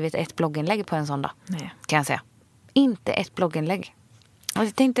jag har skrivit ett blogginlägg på en sån dag. Nej. Kan jag säga. Inte ett blogginlägg. Och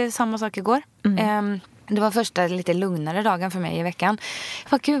jag tänkte samma sak igår. Det var första lite lugnare dagen för mig i veckan.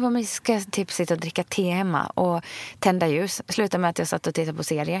 Gud vad mysigt, ska jag typ sitta och dricka te hemma och tända ljus. Sluta med att jag satt och tittade på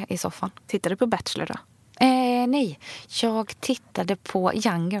serie i soffan. Tittade du på Bachelor då? Nej, jag tittade på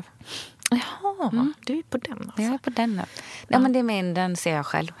Younger. Jaha, du är på den alltså. Jag är på den nu. Ja, men det är den ser jag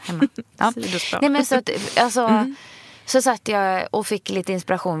själv hemma. Ja. Nej, men så att, alltså, så satt jag och fick lite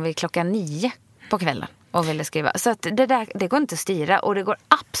inspiration vid 9:00 på kvällen och ville skriva. Så att det går inte att styra och det går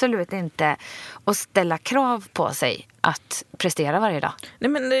absolut inte att ställa krav på sig att prestera varje dag. Nej,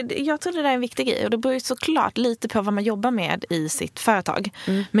 men jag tror det där är en viktig grej och det beror ju såklart lite på vad man jobbar med i sitt företag.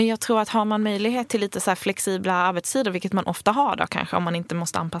 Men jag tror att har man möjlighet till lite så här flexibla arbetstider, vilket man ofta har då kanske om man inte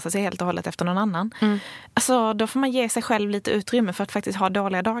måste anpassa sig helt och hållet efter någon annan. Alltså då får man ge sig själv lite utrymme för att faktiskt ha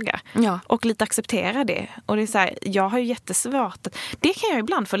dåliga dagar. Ja. Och lite acceptera det. Och det är så här, jag har ju jättesvårt. Det kan jag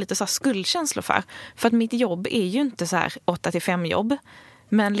ibland få lite så här skuldkänslor för att mitt jobb är ju inte så här 8-5 jobb.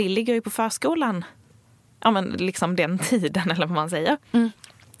 Men Lilly går ju på förskolan. Ja, men liksom den tiden eller vad man säger.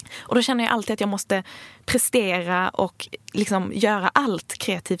 Och då känner jag alltid att jag måste prestera och liksom göra allt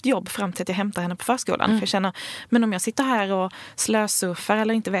kreativt jobb fram till att jag hämtar henne på förskolan. För jag känner, men om jag sitter här och slösurfar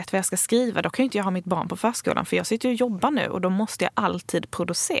eller inte vet vad jag ska skriva, då kan ju inte jag ha mitt barn på förskolan. För jag sitter ju och jobbar nu och då måste jag alltid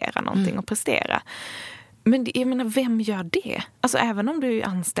producera någonting och prestera. Men jag menar, vem gör det? Alltså även om du är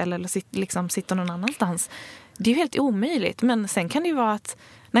anställd eller sitter någon annanstans. Det är ju helt omöjligt. Men sen kan det ju vara att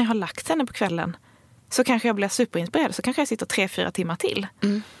när jag har lagt henne på kvällen så kanske jag blir superinspirerad. Så kanske jag sitter 3-4 timmar till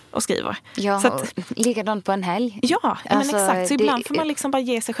och skriver. Ja, så att, likadant på en helg. Ja, alltså, men exakt. Så ibland får man liksom bara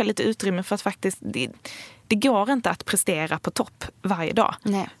ge sig själv lite utrymme för att faktiskt... Det går inte att prestera på topp varje dag.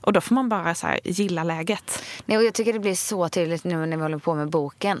 Nej. Och då får man bara så här gilla läget. Nej, och jag tycker det blir så tydligt nu när vi håller på med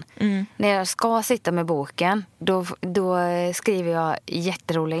boken. När jag ska sitta med boken, då skriver jag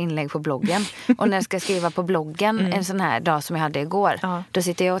jätteroliga inlägg på bloggen. Och när jag ska skriva på bloggen en sån här dag som jag hade igår, då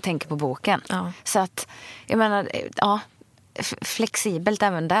sitter jag och tänker på boken. Så att, jag menar, flexibelt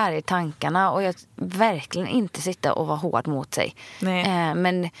även där i tankarna och jag verkligen inte sitta och vara hård mot sig.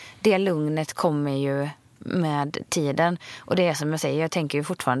 Men det lugnet kommer ju med tiden och det är som jag säger, jag tänker ju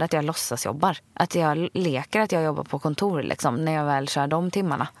fortfarande att jag låtsas jobbar, att jag leker att jag jobbar på kontor liksom, när jag väl kör de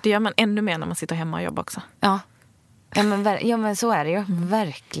timmarna. Det gör man ännu mer när man sitter hemma och jobbar också. Ja men så är det ju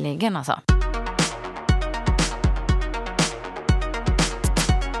verkligen alltså.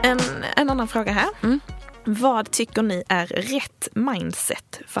 En annan fråga här. Vad tycker ni är rätt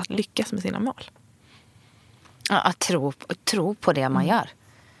mindset för att lyckas med sina mål? Att tro på det man gör.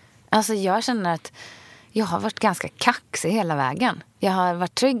 Alltså jag känner att jag har varit ganska kaxig hela vägen. Jag har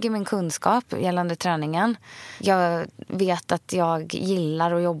varit trygg i min kunskap gällande träningen. Jag vet att jag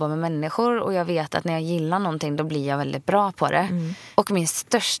gillar att jobba med människor och jag vet att när jag gillar någonting då blir jag väldigt bra på det. Och min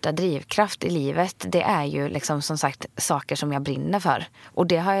största drivkraft i livet, det är ju liksom som sagt saker som jag brinner för. Och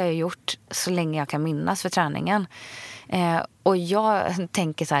det har jag gjort så länge jag kan minnas för träningen. Och jag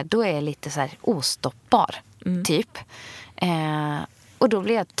tänker så här, då är jag lite så här ostoppbar typ. Och då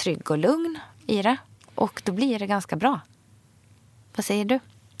blir jag trygg och lugn i det. Och då blir det ganska bra. Vad säger du?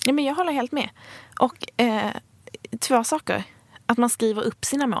 Ja, men jag håller helt med. Och 2 saker. Att man skriver upp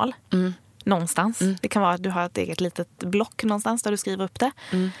sina mål någonstans. Det kan vara att du har ett eget litet block någonstans där du skriver upp det.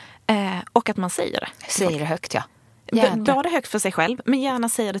 Och att man säger det. Säger det högt, ja. Både högt för sig själv, men gärna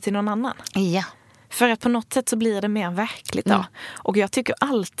säger det till någon annan. Ja. För att på något sätt så blir det mer verkligt då. Och jag tycker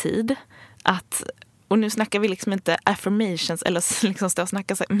alltid att... Och nu snackar vi liksom inte affirmations eller liksom stå och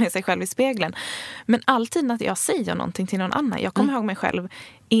snacka med sig själv i spegeln. Men alltid när jag säger någonting till någon annan. Jag kommer ihåg mig själv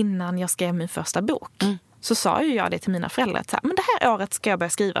innan jag skrev min första bok. Så sa ju jag det till mina föräldrar. Att så här, men det här året ska jag börja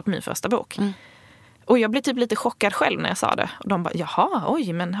skriva på min första bok. Och jag blev typ lite chockad själv när jag sa det. Och de bara, jaha,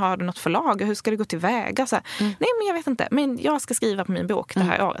 oj, men har du något förlag? Och hur ska det gå tillväga? Så här, nej, men jag vet inte. Men jag ska skriva på min bok det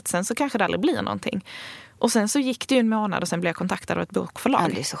här året. Sen så kanske det aldrig blir någonting. Och sen så gick det ju en månad och sen blev jag kontaktad av ett bokförlag. Ja,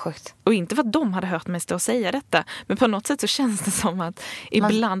 det är så sjukt. Och inte för att de hade hört mig stå och säga detta. Men på något sätt så känns det som att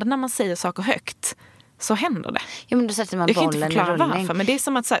ibland när man säger saker högt så händer det. Ja, men då sätter man bollen i rullning. Jag kan inte förklara varför, men det är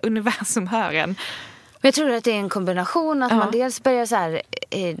som att så här, universum hör en. Men jag tror att det är en kombination att man dels börjar så här,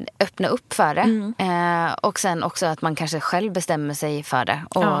 öppna upp för det och sen också att man kanske själv bestämmer sig för det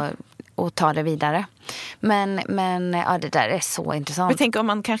och ta det vidare. Men ja, det där är så intressant. Jag tänker om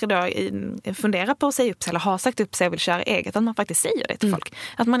man kanske då funderar på att säga upp sig eller har sagt upp sig och vill köra eget, att man faktiskt säger det till folk.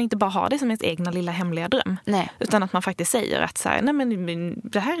 Att man inte bara har det som ens egna lilla hemliga dröm. Nej. Utan att man faktiskt säger att så här, nej men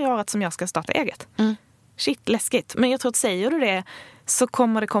det här är året som jag ska starta eget. Shit, läskigt. Men jag tror att säger du det så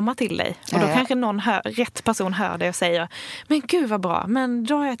kommer det komma till dig. Och då kanske rätt person hör det och säger, men gud vad bra, men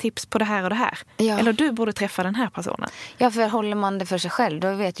då har jag tips på det här och det här. Ja. Eller du borde träffa den här personen. Ja, för håller man det för sig själv,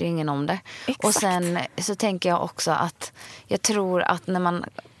 då vet ju ingen om det. Exakt. Och sen så tänker jag också att jag tror att när man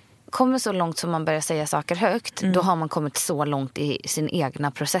kommer så långt som man börjar säga saker högt, då har man kommit så långt i sin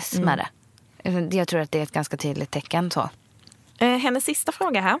egna process med det. Jag tror att det är ett ganska tydligt tecken så. Hennes sista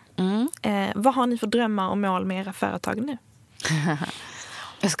fråga här. Vad har ni för drömmar och mål med era företag nu?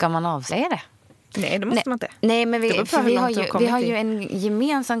 Ska man avsäga det? Nej, det måste man inte. Nej, men vi har ju en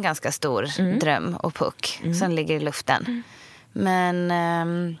gemensam ganska stor dröm och puck som ligger i luften.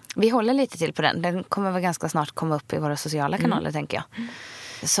 Men vi håller lite till på den. Den kommer väl ganska snart komma upp i våra sociala kanaler, tänker jag.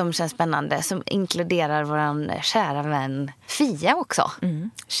 Som känns spännande. Som inkluderar våran kära vän Fia också.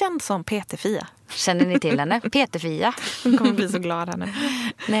 Känd som Peter Fia. Känner ni till henne? Peter Fia. Hon kommer bli så glad här nu.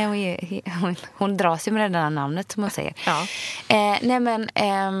 Nej, hon dras ju med det där namnet som hon säger. Ja. Nej, men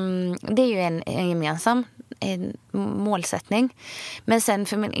det är ju en gemensam målsättning. Men sen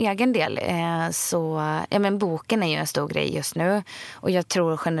för min egen del boken är ju en stor grej just nu. Och jag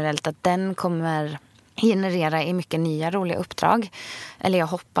tror generellt att den kommer generera i mycket nya roliga uppdrag. Eller jag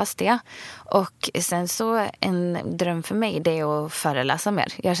hoppas det. Och sen så en dröm för mig, det är att föreläsa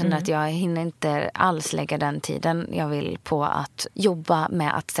mer. Jag känner att jag hinner inte alls lägga den tiden jag vill på att jobba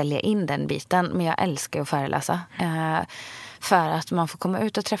med att sälja in den biten. Men jag älskar att föreläsa. För att man får komma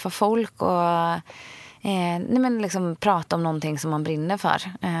ut och träffa folk och liksom prata om någonting som man brinner för.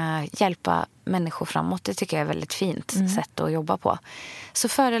 Hjälpa människor framåt, det tycker jag är ett väldigt fint sätt att jobba på. Så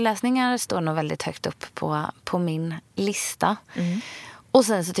föreläsningar står nog väldigt högt upp på min lista. Och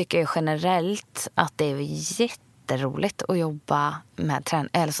sen så tycker jag generellt att det är jätteroligt att jobba med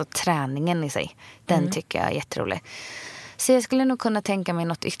träningen i sig. Den tycker jag är jätterolig. Så jag skulle nog kunna tänka mig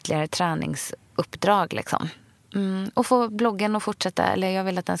något ytterligare träningsuppdrag liksom. Och få bloggen att fortsätta, eller jag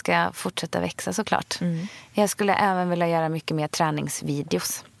vill att den ska fortsätta växa såklart. Jag skulle även vilja göra mycket mer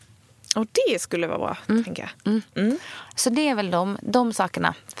träningsvideos. Och det skulle vara bra, tänker jag. Så det är väl de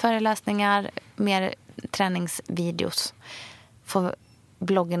sakerna. Föreläsningar, mer träningsvideos. Få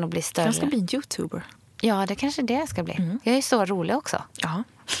bloggen att bli större. Jag ska bli en YouTuber. Ja, det kanske det ska bli. Jag är så rolig också. Ja.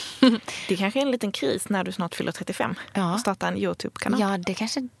 Det kanske är en liten kris när du snart fyller 35 och startar en YouTube-kanal. Ja, det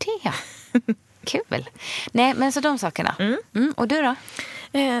kanske det. Kul. Nej, men så de sakerna. Och du då?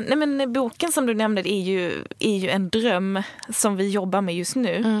 Nej, men boken som du nämnde är ju en dröm som vi jobbar med just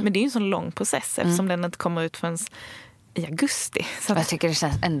nu. Men det är ju en sån lång process eftersom den inte kommer ut förrän i augusti. Så jag tycker det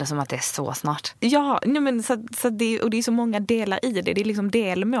känns ändå som att det är så snart. Ja, men så det, och det är så många delar i det. Det är liksom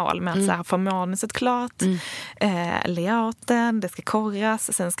delmål med att så här, få manuset klart, layouten, det ska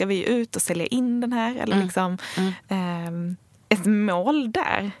korras, sen ska vi ut och sälja in den här. Eller liksom, ett mål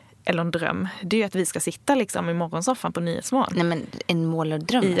där, eller en dröm, det är ju att vi ska sitta liksom i morgonsoffan på Nyhetsmorgon. Nej, men en mål och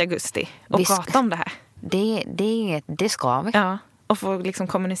dröm. I augusti och prata om det här. Det ska vi. Ja, och få liksom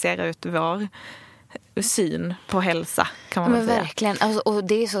kommunicera ut vår syn på hälsa, kan man väl säga. Verkligen. Alltså, och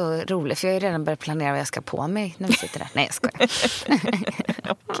det är så roligt, för jag har ju redan börjat planera vad jag ska på mig när vi sitter där. Nej, jag skojar.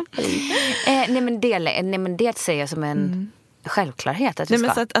 Nej, men det säger jag som en självklarhet att vi ska.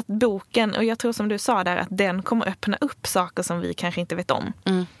 Men så att boken, och jag tror som du sa där, att den kommer öppna upp saker som vi kanske inte vet om.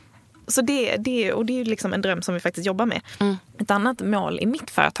 Så det är ju liksom en dröm som vi faktiskt jobbar med. Ett annat mål i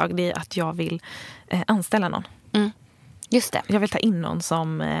mitt företag, det är att jag vill anställa någon. Just det. Jag vill ta in någon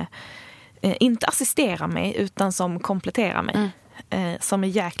som inte assisterar mig utan som kompletterar mig. Som är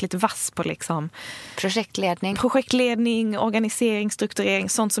jäkligt vass på liksom projektledning, organisering, strukturering,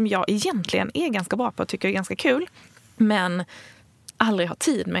 sånt som jag egentligen är ganska bra på och tycker är ganska kul. Men aldrig har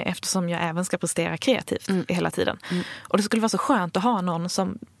tid med eftersom jag även ska prestera kreativt hela tiden. Och det skulle vara så skönt att ha någon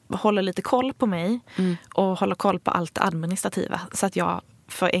som håller lite koll på mig och håller koll på allt det administrativa så att jag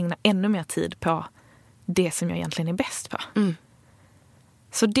får ägna ännu mer tid på det som jag egentligen är bäst på.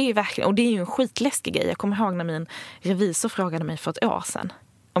 Så det är verkligen, och det är ju en skitläskig grej. Jag kommer ihåg när min revisor frågade mig för ett år sedan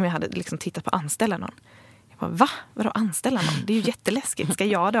om jag hade liksom tittat på anställa någon. Jag bara, va? Vadå anställa någon? Det är ju jätteläskigt. Ska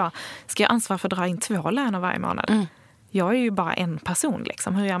jag ansvara för att dra in 2 löner varje månad? Jag är ju bara en person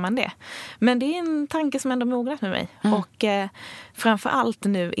liksom. Hur gör man det? Men det är en tanke som ändå mognat med mig. Och framför allt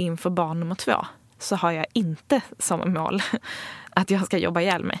nu inför barn nummer 2 så har jag inte som mål att jag ska jobba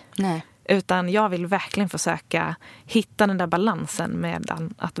ihjäl mig. Nej. Utan jag vill verkligen försöka hitta den där balansen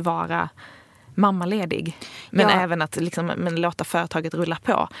med att vara mammaledig. Men Ja. även att liksom, låta företaget rulla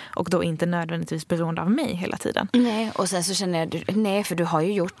på och då inte nödvändigtvis beroende av mig hela tiden. Nej, och sen så känner jag, nej, för du har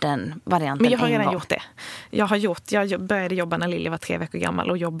ju gjort den varianten. Men jag har en redan gång. gjort det. Jag började jobba när Lilly var 3 veckor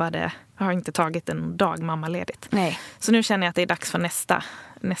gammal och har inte tagit en dag mammaledigt. Nej. Så nu känner jag att det är dags för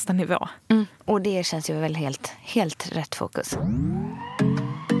nästa nivå. Och det känns ju väl helt rätt fokus.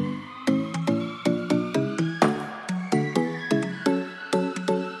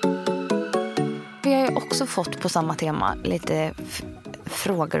 Vi har ju också fått på samma tema lite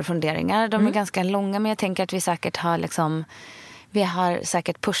frågor och funderingar. De är ganska långa, men jag tänker att vi har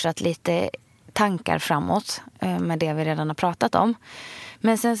säkert pushat lite tankar framåt med det vi redan har pratat om.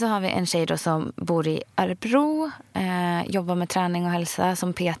 Men sen så har vi en tjej då som bor i Örebro, jobbar med träning och hälsa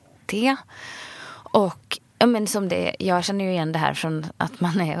som PT. Och men jag känner ju igen det här från att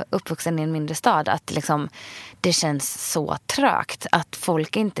man är uppvuxen i en mindre stad, att liksom, det känns så trögt att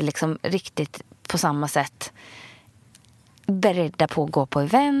folk inte liksom riktigt på samma sätt beredda på att gå på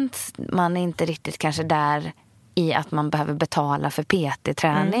event. Man är inte riktigt kanske där i att man behöver betala för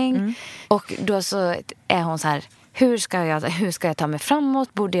PT-träning. Och då så är hon så här, hur ska jag ta mig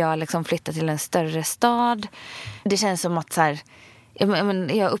framåt? Borde jag liksom flytta till en större stad? Det känns som att så här,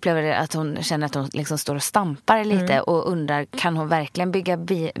 jag upplever att hon känner att hon liksom står och stampar lite och undrar, kan hon verkligen bygga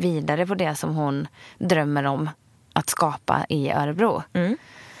vidare på det som hon drömmer om att skapa i Örebro?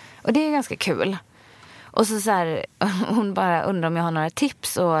 Och det är ganska kul. Och så här, hon bara undrar om jag har några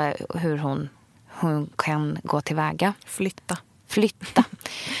tips och hur hon kan gå tillväga. Flytta.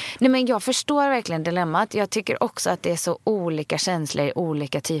 Nej, men jag förstår verkligen dilemmat. Jag tycker också att det är så olika känslor i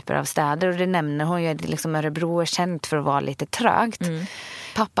olika typer av städer. Och det nämner hon ju, liksom Örebro är känt för att vara lite trögt.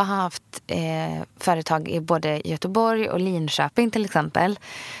 Pappa har haft företag i både Göteborg och Linköping till exempel.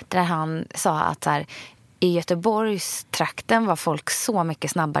 Där han sa att så här, i Göteborgs trakten var folk så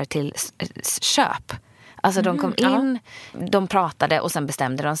mycket snabbare till köp. Alltså de kom in, de pratade och sen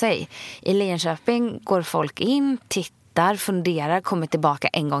bestämde de sig. I Linköping går folk in, tittar, funderar, kommer tillbaka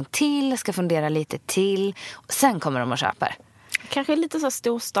en gång till, ska fundera lite till. Sen kommer de och köper. Kanske lite så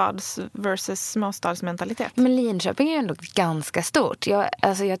storstads versus småstadsmentalitet. Men Linköping är ju ändå ganska stort.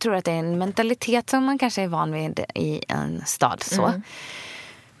 Jag tror att det är en mentalitet som man kanske är van vid i en stad. Så.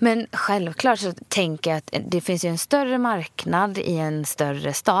 Men självklart så tänker jag att det finns ju en större marknad i en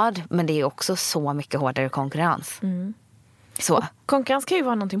större stad. Men det är också så mycket hårdare konkurrens. Så. Konkurrens kan ju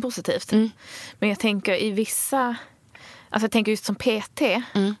vara någonting positivt. Men jag tänker i vissa... Alltså jag tänker just som PT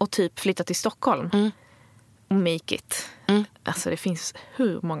och typ flytta till Stockholm. Och make it. Alltså det finns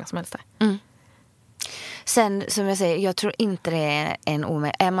hur många som helst där. Sen, som jag säger, jag tror inte det är en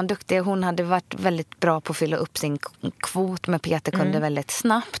omöjlighet. Är man duktig, hon hade varit väldigt bra på att fylla upp sin kvot med PT-kunder väldigt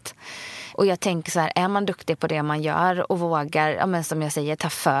snabbt. Och jag tänker så här, är man duktig på det man gör och vågar, ja, men som jag säger, ta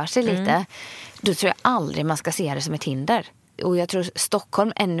för sig lite, då tror jag aldrig man ska se det som ett hinder. Och jag tror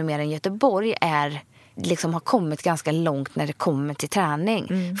Stockholm ännu mer än Göteborg har kommit ganska långt när det kommer till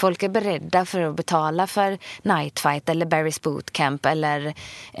träning. Folk är beredda för att betala för Nightfight eller Barry's Bootcamp eller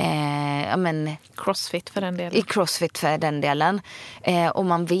Crossfit för den delen. I Crossfit för den delen. Och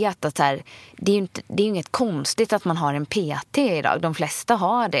man vet att här, det är inget konstigt att man har en PT idag. De flesta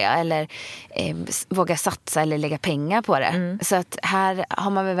har det. Eller vågar satsa eller lägga pengar på det. Så att här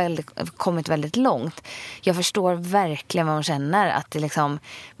har man väl kommit väldigt långt. Jag förstår verkligen vad hon känner. Att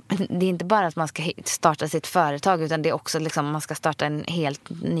det är inte bara att man ska starta sitt företag, utan det är också man ska starta en helt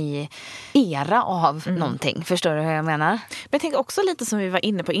ny era av någonting. Förstår du hur jag menar? Men jag tänker också lite som vi var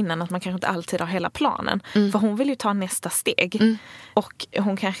inne på innan, att man kanske inte alltid har hela planen. För hon vill ju ta nästa steg. Och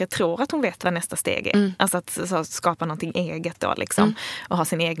hon kanske tror att hon vet vad nästa steg är. Alltså att skapa någonting eget då och ha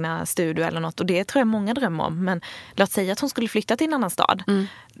sin egna studio eller något. Och det tror jag många drömmer om. Men låt säga att hon skulle flytta till en annan stad.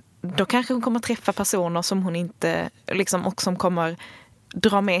 Då kanske hon kommer träffa personer som hon inte och som kommer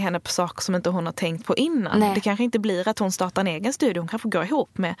dra med henne på saker som inte hon har tänkt på innan. Nej. Det kanske inte blir att hon startar en egen studio. Hon kanske går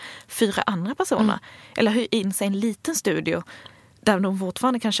ihop med 4 andra personer. Eller hyr in sig en liten studio där de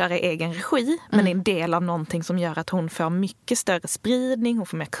fortfarande kan köra i egen regi, men är en del av någonting som gör att hon får mycket större spridning, hon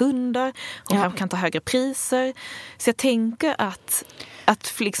får mer kunder, hon kan ta högre priser. Så jag tänker att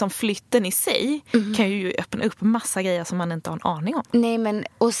flytten i sig kan ju öppna upp massa grejer som man inte har en aning om. Nej, men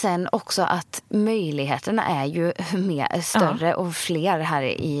och sen också att möjligheterna är ju mer större och fler här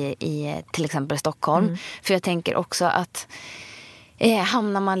i till exempel Stockholm. För jag tänker också att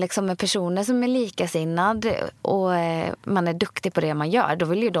hamnar man med personer som är likasinnad och man är duktig på det man gör, då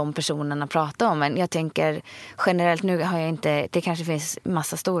vill ju de personerna prata om en. Jag tänker generellt, nu har jag inte, det kanske finns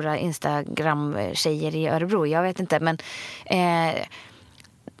massa stora Instagram-tjejer i Örebro, jag vet inte, men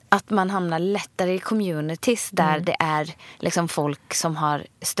att man hamnar lättare i communities där det är liksom folk som har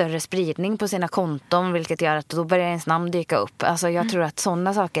större spridning på sina konton, vilket gör att då börjar ens namn dyka upp. Alltså jag tror att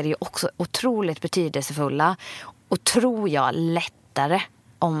sådana saker är ju också otroligt betydelsefulla och tror jag lättare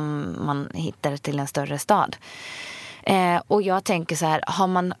om man hittar till en större stad. Och jag tänker så här, har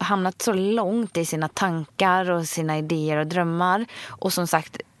man hamnat så långt i sina tankar och sina idéer och drömmar och som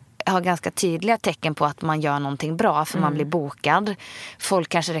sagt har ganska tydliga tecken på att man gör någonting bra för man blir bokad. Folk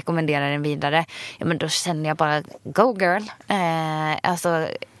kanske rekommenderar en vidare. Ja, men då känner jag bara, go girl. Alltså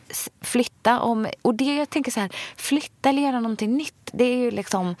flytta om. Och det jag tänker så här, flytta eller göra någonting nytt. Det är ju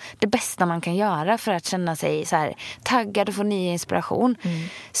liksom det bästa man kan göra för att känna sig så här taggad och få ny inspiration.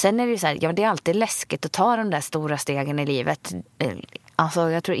 Sen är det ju så här, ja, det är alltid läskigt att ta de där stora stegen i livet. Alltså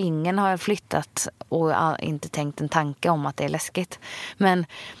jag tror ingen har flyttat och inte tänkt en tanke om att det är läskigt. Men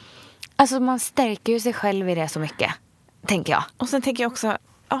alltså man stärker ju sig själv i det så mycket, tänker jag. Och sen tänker jag också,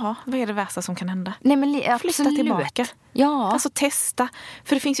 vad är det värsta som kan hända? Nej, men flytta tillbaka. Ja. Alltså testa.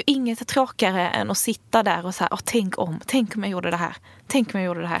 För det finns ju inget tråkigare än att sitta där och så här, tänk om jag gjorde det här. Tänk om jag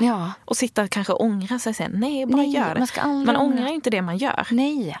gjorde det här. Ja. Och sitta och kanske ångra sig sen. Nej, bara gör det. Man ångrar ju inte det man gör.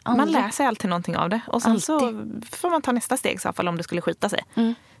 Nej, man lär sig alltid någonting av det. Och sen så får man ta nästa steg i så fall om det skulle skita sig.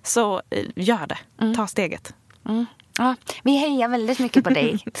 Så gör det. Ta steget. Ja, vi hejar väldigt mycket på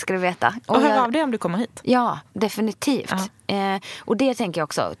dig, ska du veta. Och hör av dig om du kommer hit. Ja, definitivt. Och det tänker jag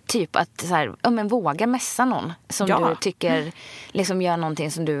också, typ att så här, men våga mässa någon som du tycker liksom gör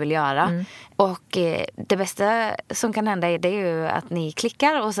någonting som du vill göra. Och det bästa som kan hända är det ju att ni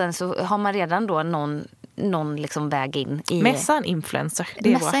klickar och sen så har man redan då någon liksom väg in i... Mässa en influencer.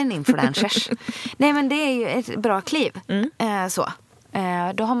 Mässa en influencers. Nej, men det är ju ett bra kliv.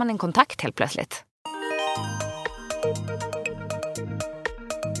 Då har man en kontakt helt plötsligt.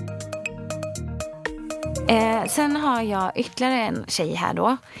 Sen har jag ytterligare en tjej här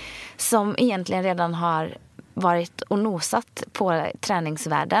då som egentligen redan har varit och nosat på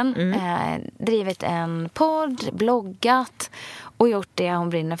träningsvärlden. Drivit en podd, bloggat och gjort det hon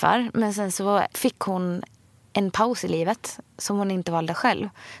brinner för. Men sen så fick hon en paus i livet som hon inte valde själv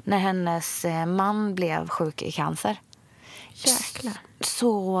när hennes man blev sjuk i cancer. Jäklar.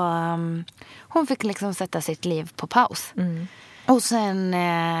 Så hon fick liksom sätta sitt liv på paus. Och sen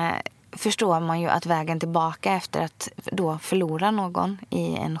förstår man ju att vägen tillbaka efter att då förlora någon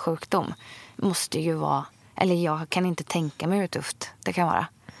i en sjukdom måste ju vara, eller jag kan inte tänka mig hur tufft det kan vara.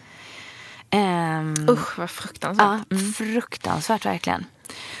 Usch, vad fruktansvärt. Ja, fruktansvärt verkligen.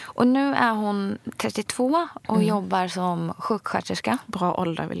 Och nu är hon 32 och jobbar som sjuksköterska. Bra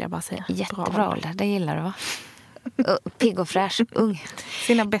ålder vill jag bara säga. Jättebra ålder, det gillar du va? Pigg och fräsch, ung.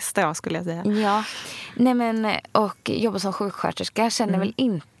 Sina bästa år skulle jag säga. Ja, nej men, och jobbar som sjuksköterska känner väl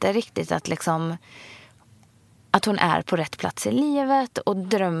inte riktigt att liksom att hon är på rätt plats i livet och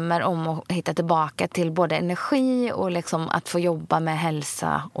drömmer om att hitta tillbaka till både energi och liksom att få jobba med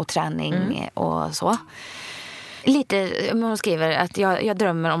hälsa och träning och så. Lite, hon skriver att jag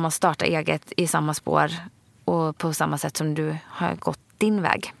drömmer om att starta eget i samma spår och på samma sätt som du har gått din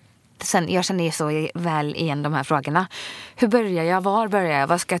väg. Sen, jag känner ju så väl igen de här frågorna. Hur börjar jag? Var börjar jag?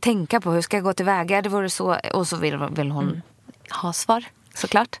 Vad ska jag tänka på? Hur ska jag gå tillväga? Det vore så, och så vill hon ha svar,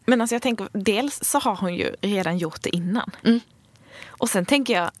 såklart. Men alltså jag tänker, dels så har hon ju redan gjort det innan. Och sen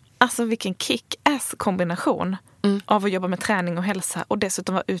tänker jag, alltså vilken kick-ass kombination av att jobba med träning och hälsa och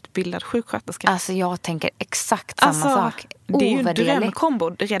dessutom vara utbildad sjuksköterska. Alltså jag tänker exakt samma sak. Det är ju en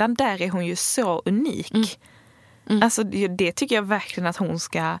drömkombo. Redan där är hon ju så unik. Alltså det tycker jag verkligen att hon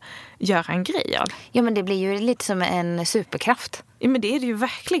ska göra en grej av. Ja, men det blir ju lite som en superkraft. Ja, men det är det ju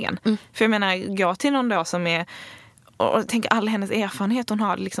verkligen. För jag menar, gå till någon då som är, och tänker all hennes erfarenhet, hon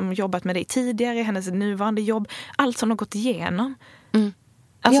har liksom jobbat med det tidigare, hennes nuvarande jobb, allt som hon har gått igenom.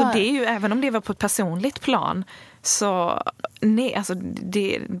 Alltså det är ju, även om det var på ett personligt plan, så nej, alltså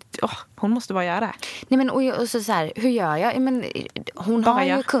hon måste bara göra det. Nej, men och så här, hur gör jag? Men hon har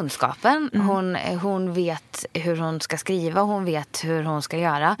ju kunskapen. Hon vet hur hon ska skriva, hon vet hur hon ska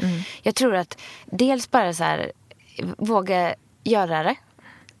göra. Jag tror att dels bara så här, våga göra det.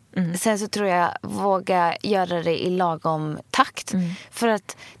 Sen så tror jag våga göra det i lagom takt. För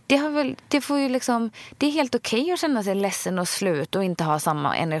att det får ju liksom, det är helt okej att känna sig ledsen och slut och inte ha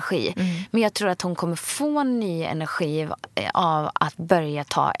samma energi. Men jag tror att hon kommer få ny energi av att börja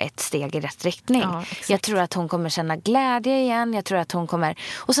ta ett steg i rätt riktning. Ja, jag tror att hon kommer känna glädje igen. Jag tror att hon kommer,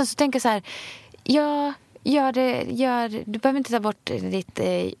 och sen så tänker jag så här, du behöver inte ta bort ditt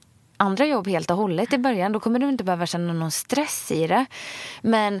andra jobb helt och hållet i början. Då kommer du inte behöva känna någon stress i det.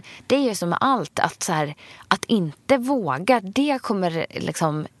 Men det är ju som med allt, att så här, att inte våga, det kommer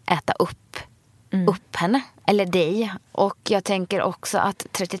liksom äta upp henne. eller dig. Och jag tänker också att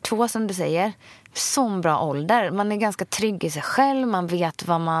 32, som du säger, sån bra ålder. Man är ganska trygg i sig själv. Man vet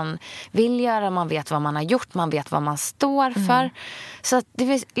vad man vill göra. Man vet vad man har gjort. Man vet vad man står för. Så att det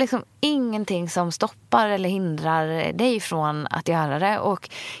finns liksom ingenting som stoppar eller hindrar dig från att göra det. Och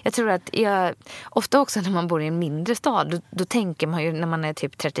jag tror att ofta också när man bor i en mindre stad, då tänker man ju när man är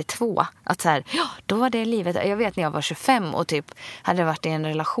typ 32 att så här, ja, då var det livet. Jag vet när jag var 25 och typ hade varit i en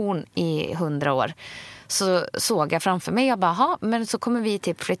relation i 100 år. Så såg jag framför mig, jag bara, men så kommer vi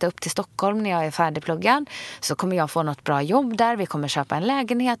typ flytta upp till Stockholm när jag är färdigpluggad. Så kommer jag få något bra jobb där, vi kommer köpa en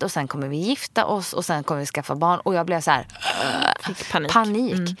lägenhet och sen kommer vi gifta oss och sen kommer vi skaffa barn. Och jag blev så här,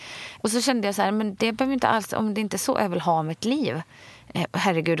 panik. Och så kände jag så här, men det behöver inte alls, om det inte är så jag vill ha mitt liv.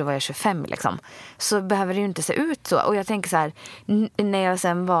 Herregud, då var jag 25 liksom. Så behöver det ju inte se ut så. Och jag tänker så här, när jag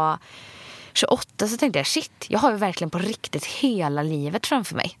sen var 28 så tänkte jag, shit, jag har ju verkligen på riktigt hela livet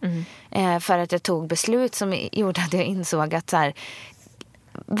framför mig. För att jag tog beslut som gjorde att jag insåg att så här,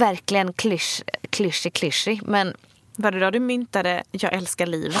 verkligen klyschig, men var det då du myntade jag älskar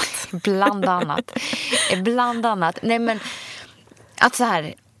livet? Bland annat. Nej, men att så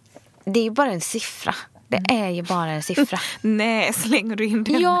här, det är ju bara en siffra. Det är ju bara en siffra. Nej, slänger du in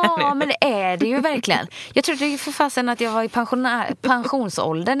den Ja, här nu? men det är det ju verkligen. Jag trodde ju för fasen att jag var i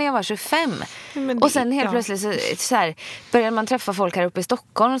pensionsåldern när jag var 25. Och sen helt plötsligt så här, började man träffa folk här uppe i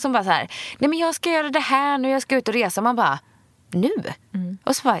Stockholm som bara så här, nej men jag ska göra det här nu, jag ska ut och resa. Man bara, nu?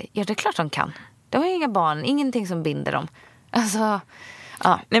 Och så bara, ja det är klart de kan. De har inga barn, ingenting som binder dem. Alltså,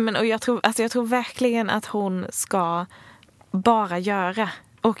 ja. Nej, men och jag tror verkligen att hon ska bara göra.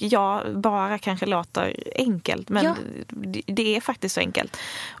 Och jag bara kanske låter enkelt, men det är faktiskt så enkelt.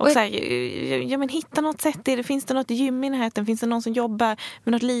 Och så här, men hitta något sätt. Finns det något gym i närheten? Finns det någon som jobbar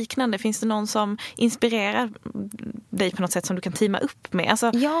med något liknande? Finns det någon som inspirerar dig på något sätt som du kan teama upp med?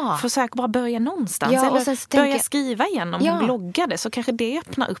 Alltså, försök bara börja någonstans. Eller börja skriva igen om hon bloggade. Så kanske det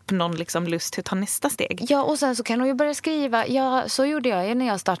öppnar upp någon liksom lust till att ta nästa steg. Ja, och sen så kan hon ju börja skriva. Ja, så gjorde jag ju när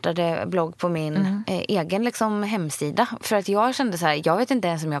jag startade blogg på min egen liksom hemsida. För att jag kände så här, jag vet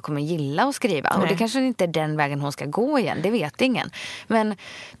inte som jag kommer gilla att skriva. Nej. Och det kanske inte är den vägen hon ska gå igen. Det vet ingen. Men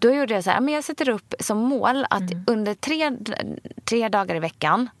då gjorde jag så här, men jag sätter upp som mål att under 3 dagar i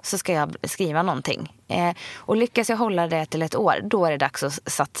veckan så ska jag skriva någonting. Och lyckas jag hålla det till ett år, då är det dags att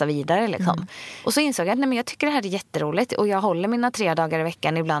satsa vidare liksom. Och så insåg jag att nej, men jag tycker det här är jätteroligt och jag håller mina 3 dagar i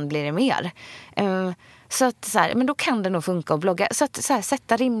veckan, ibland blir det mer. Så att så här, men då kan det nog funka att blogga. Så att så här,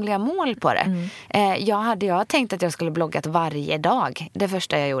 sätta rimliga mål på det. Jag tänkt att jag skulle bloggat varje dag. Det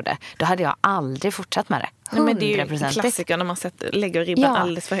första jag gjorde. Då hade jag aldrig fortsatt med det. 100%. Nej, men det är ju en klassiker när man lägger ribban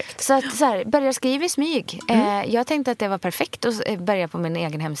alldeles för högt. Så att så här, börja skriva i smyg. Jag tänkte att det var perfekt att börja på min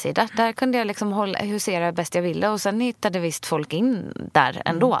egen hemsida. Där kunde jag liksom husera bäst jag ville. Och sen hittade visst folk in där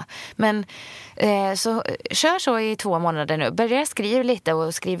ändå. Men så kör så i 2 månader nu. Börja skriva lite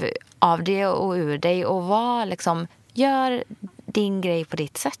och skriv av det och ur dig. Och liksom, gör din grej på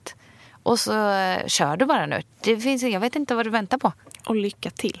ditt sätt. Och så kör du bara nu. Jag vet inte vad du väntar på. Och lycka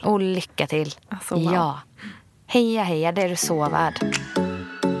till. Alltså, wow. Ja. Heja, det är du så värd.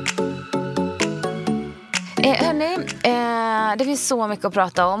 Hörrni, det finns så mycket att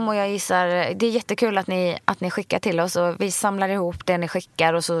prata om och jag gissar, det är jättekul att ni skickar till oss och vi samlar ihop det ni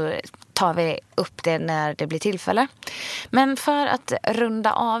skickar och så tar vi upp det när det blir tillfälle. Men för att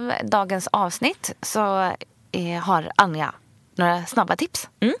runda av dagens avsnitt så har Anja några snabba tips.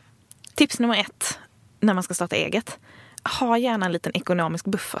 Tips nummer 1 när man ska starta eget. Ha gärna en liten ekonomisk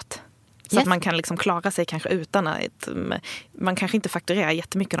buffert. Så att man kan liksom klara sig kanske utan att man kanske inte fakturerar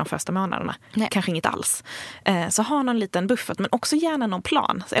jättemycket de första månaderna. Nej. Kanske inget alls. Så ha någon liten buffert, men också gärna någon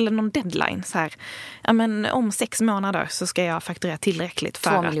plan eller någon deadline. Så här, ja, men om 6 månader så ska jag fakturera tillräckligt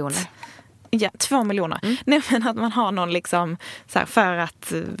för 2 miljoner. Ja, 2 miljoner. Nej, men att man har någon liksom så här, för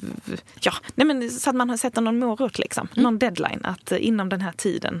att så att man sätter någon morot liksom. Någon deadline att inom den här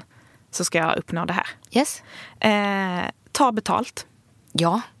tiden så ska jag uppnå det här. Yes. Ta betalt.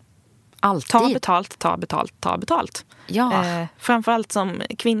 Ja. Alltid. Ta betalt. Ja. Framförallt som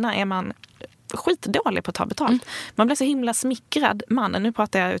kvinna är man skitdålig på att ta betalt. Man blir så himla smickrad. Nu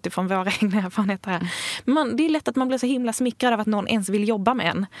pratar jag utifrån våra egna erfarenheter här. Det är lätt att man blir så himla smickrad av att någon ens vill jobba med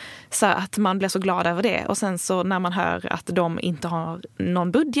en. Så att man blir så glad över det. Och sen så när man hör att de inte har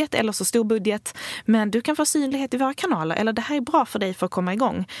någon budget eller så stor budget, men du kan få synlighet i våra kanaler eller det här är bra för dig för att komma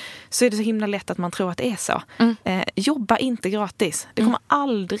igång, så är det så himla lätt att man tror att det är så. Jobba inte gratis. Det kommer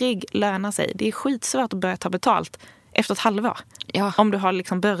aldrig löna sig. Det är skitsvårt att börja ta betalt efter ett halvår. Ja. Om du har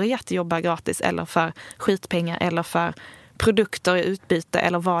liksom börjat jobba gratis eller för skitpengar eller för produkter i utbyte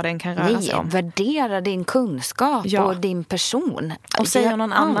eller vad den kan röra sig om. Värdera din kunskap och din person. Och säger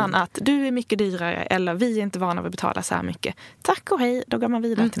någon annan att du är mycket dyrare eller vi är inte vana vid att betala så här mycket. Tack och hej, då går man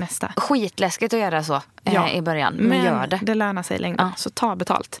vidare till nästa. Skitläskigt att göra så i början, men gör det. Det lönar sig längre, så ta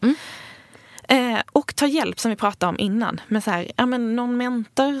betalt. Och ta hjälp som vi pratade om innan. Med så här, någon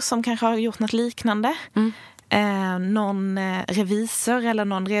mentor som kanske har gjort något liknande. Någon revisor eller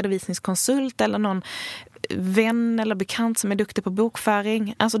någon redovisningskonsult eller någon vän eller bekant som är duktig på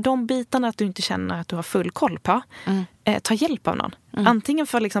bokföring. Alltså de bitarna att du inte känner att du har full koll på. Ta hjälp av någon. Antingen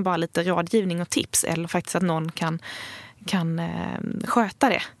för liksom bara lite rådgivning och tips eller faktiskt att någon kan sköta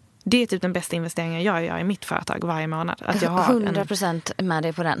det. Det är typ den bästa investeringen jag gör i mitt företag varje månad. Att jag har 100% med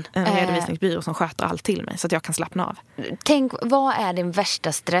dig på den. En redovisningsbyrå som sköter allt till mig så att jag kan slappna av. Tänk, vad är din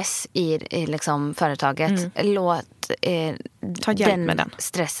värsta stress i liksom företaget? Låt ta hjälp med den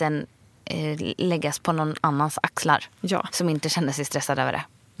stressen läggas på någon annans axlar som inte känner sig stressad över det.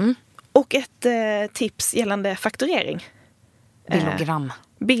 Och ett tips gällande fakturering.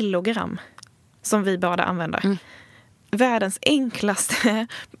 Billogram som vi båda använder. Världens enklaste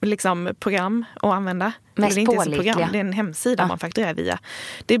program att använda. Mest det är inte pålitliga. ett program, det är en hemsida man fakturerar via.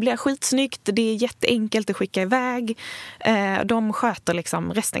 Det blir skitsnyggt, det är jätteenkelt att skicka iväg. De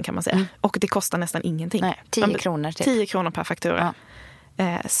sköter resten kan man säga. Och det kostar nästan ingenting. Nej, 10 kronor typ. 10 kronor per faktura.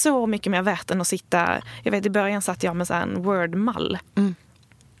 Så mycket mer värt än att sitta... Jag vet, i början satt jag med så här en Word-mall.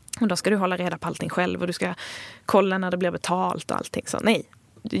 Och då ska du hålla reda på allting själv. Och du ska kolla när det blir betalt och allting. Så nej,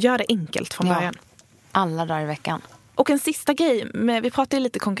 gör det enkelt från början. Alla dagar i veckan. Och en sista grej, vi pratade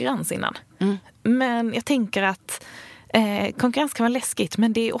lite konkurrens innan. Men jag tänker att konkurrens kan vara läskigt,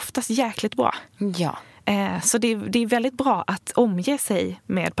 men det är oftast jäkligt bra. Ja. Så det är väldigt bra att omge sig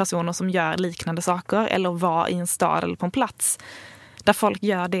med personer som gör liknande saker eller vara i en stad eller på en plats där folk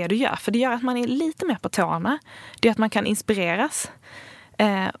gör det du gör. För det gör att man är lite mer på tårna. Det gör att man kan inspireras.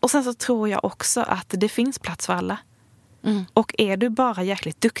 Och sen så tror jag också att det finns plats för alla. Och är du bara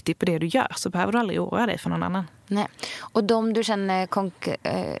jäkligt duktig på det du gör så behöver du aldrig oroa dig för någon annan. Nej. Och de du känner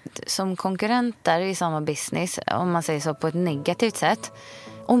som konkurrenter i samma business, om man säger så på ett negativt sätt,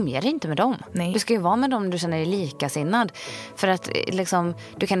 omger dig inte med dem. Nej. Du ska ju vara med dem du känner dig likasinnad. För att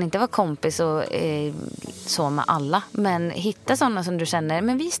du kan inte vara kompis och så med alla. Men hitta sådana som du känner,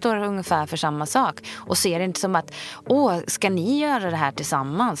 men vi står ungefär för samma sak. Och ser det inte som att, ska ni göra det här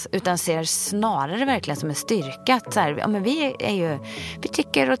tillsammans? Utan ser snarare verkligen som en styrka. Att så här, men vi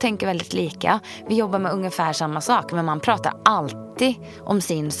tycker och tänker väldigt lika. Vi jobbar med ungefär samma sak. Men man pratar alltid om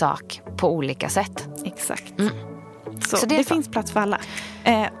sin sak på olika sätt. Exakt. Så det finns plats för alla.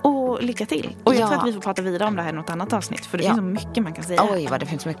 Och lycka till. Och jag tror att vi får prata vidare om det här i något annat avsnitt. För det finns så mycket man kan säga. Oj, vad det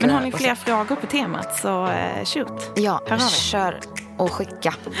finns mycket. Men har ni fler frågor på temat så shoot. Ja, kör och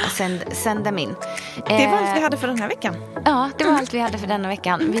skicka. Sänd dem in. Det var allt vi hade för den här veckan. Ja, det var allt vi hade för denna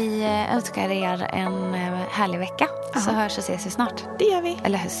veckan. Vi önskar er en härlig vecka. Så hörs och ses vi snart. Det gör vi.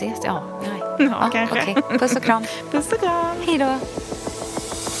 Eller ses, kanske. Okay. Puss och kram. Puss och kram. Hej då.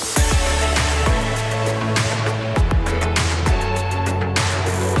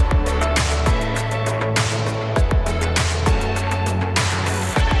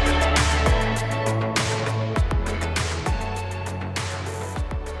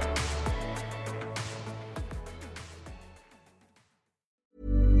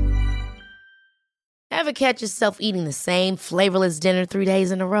 Ever catch yourself eating the same flavorless dinner 3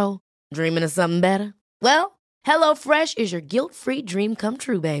 days in a row? Dreaming of something better? Well, HelloFresh is your guilt-free dream come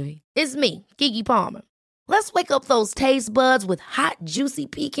true, baby. It's me, Keke Palmer. Let's wake up those taste buds with hot, juicy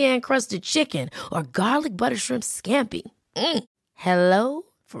pecan-crusted chicken or garlic butter shrimp scampi. Hello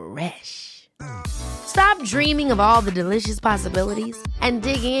Fresh. Stop dreaming of all the delicious possibilities and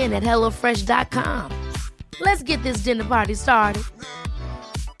dig in at HelloFresh.com. Let's get this dinner party started.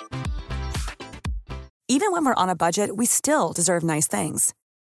 Even when we're on a budget, we still deserve nice things.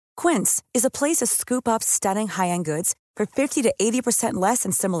 Quince is a place to scoop up stunning high-end goods for 50 to 80% less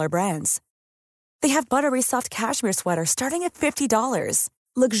than similar brands. They have buttery soft cashmere sweaters starting at $50,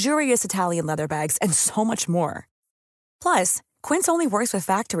 luxurious Italian leather bags, and so much more. Plus, Quince only works with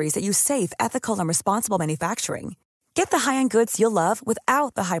factories that use safe, ethical, and responsible manufacturing. Get the high-end goods you'll love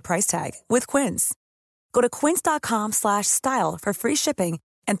without the high price tag with Quince. Go to quince.com/style for free shipping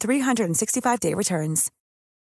and 365-day returns.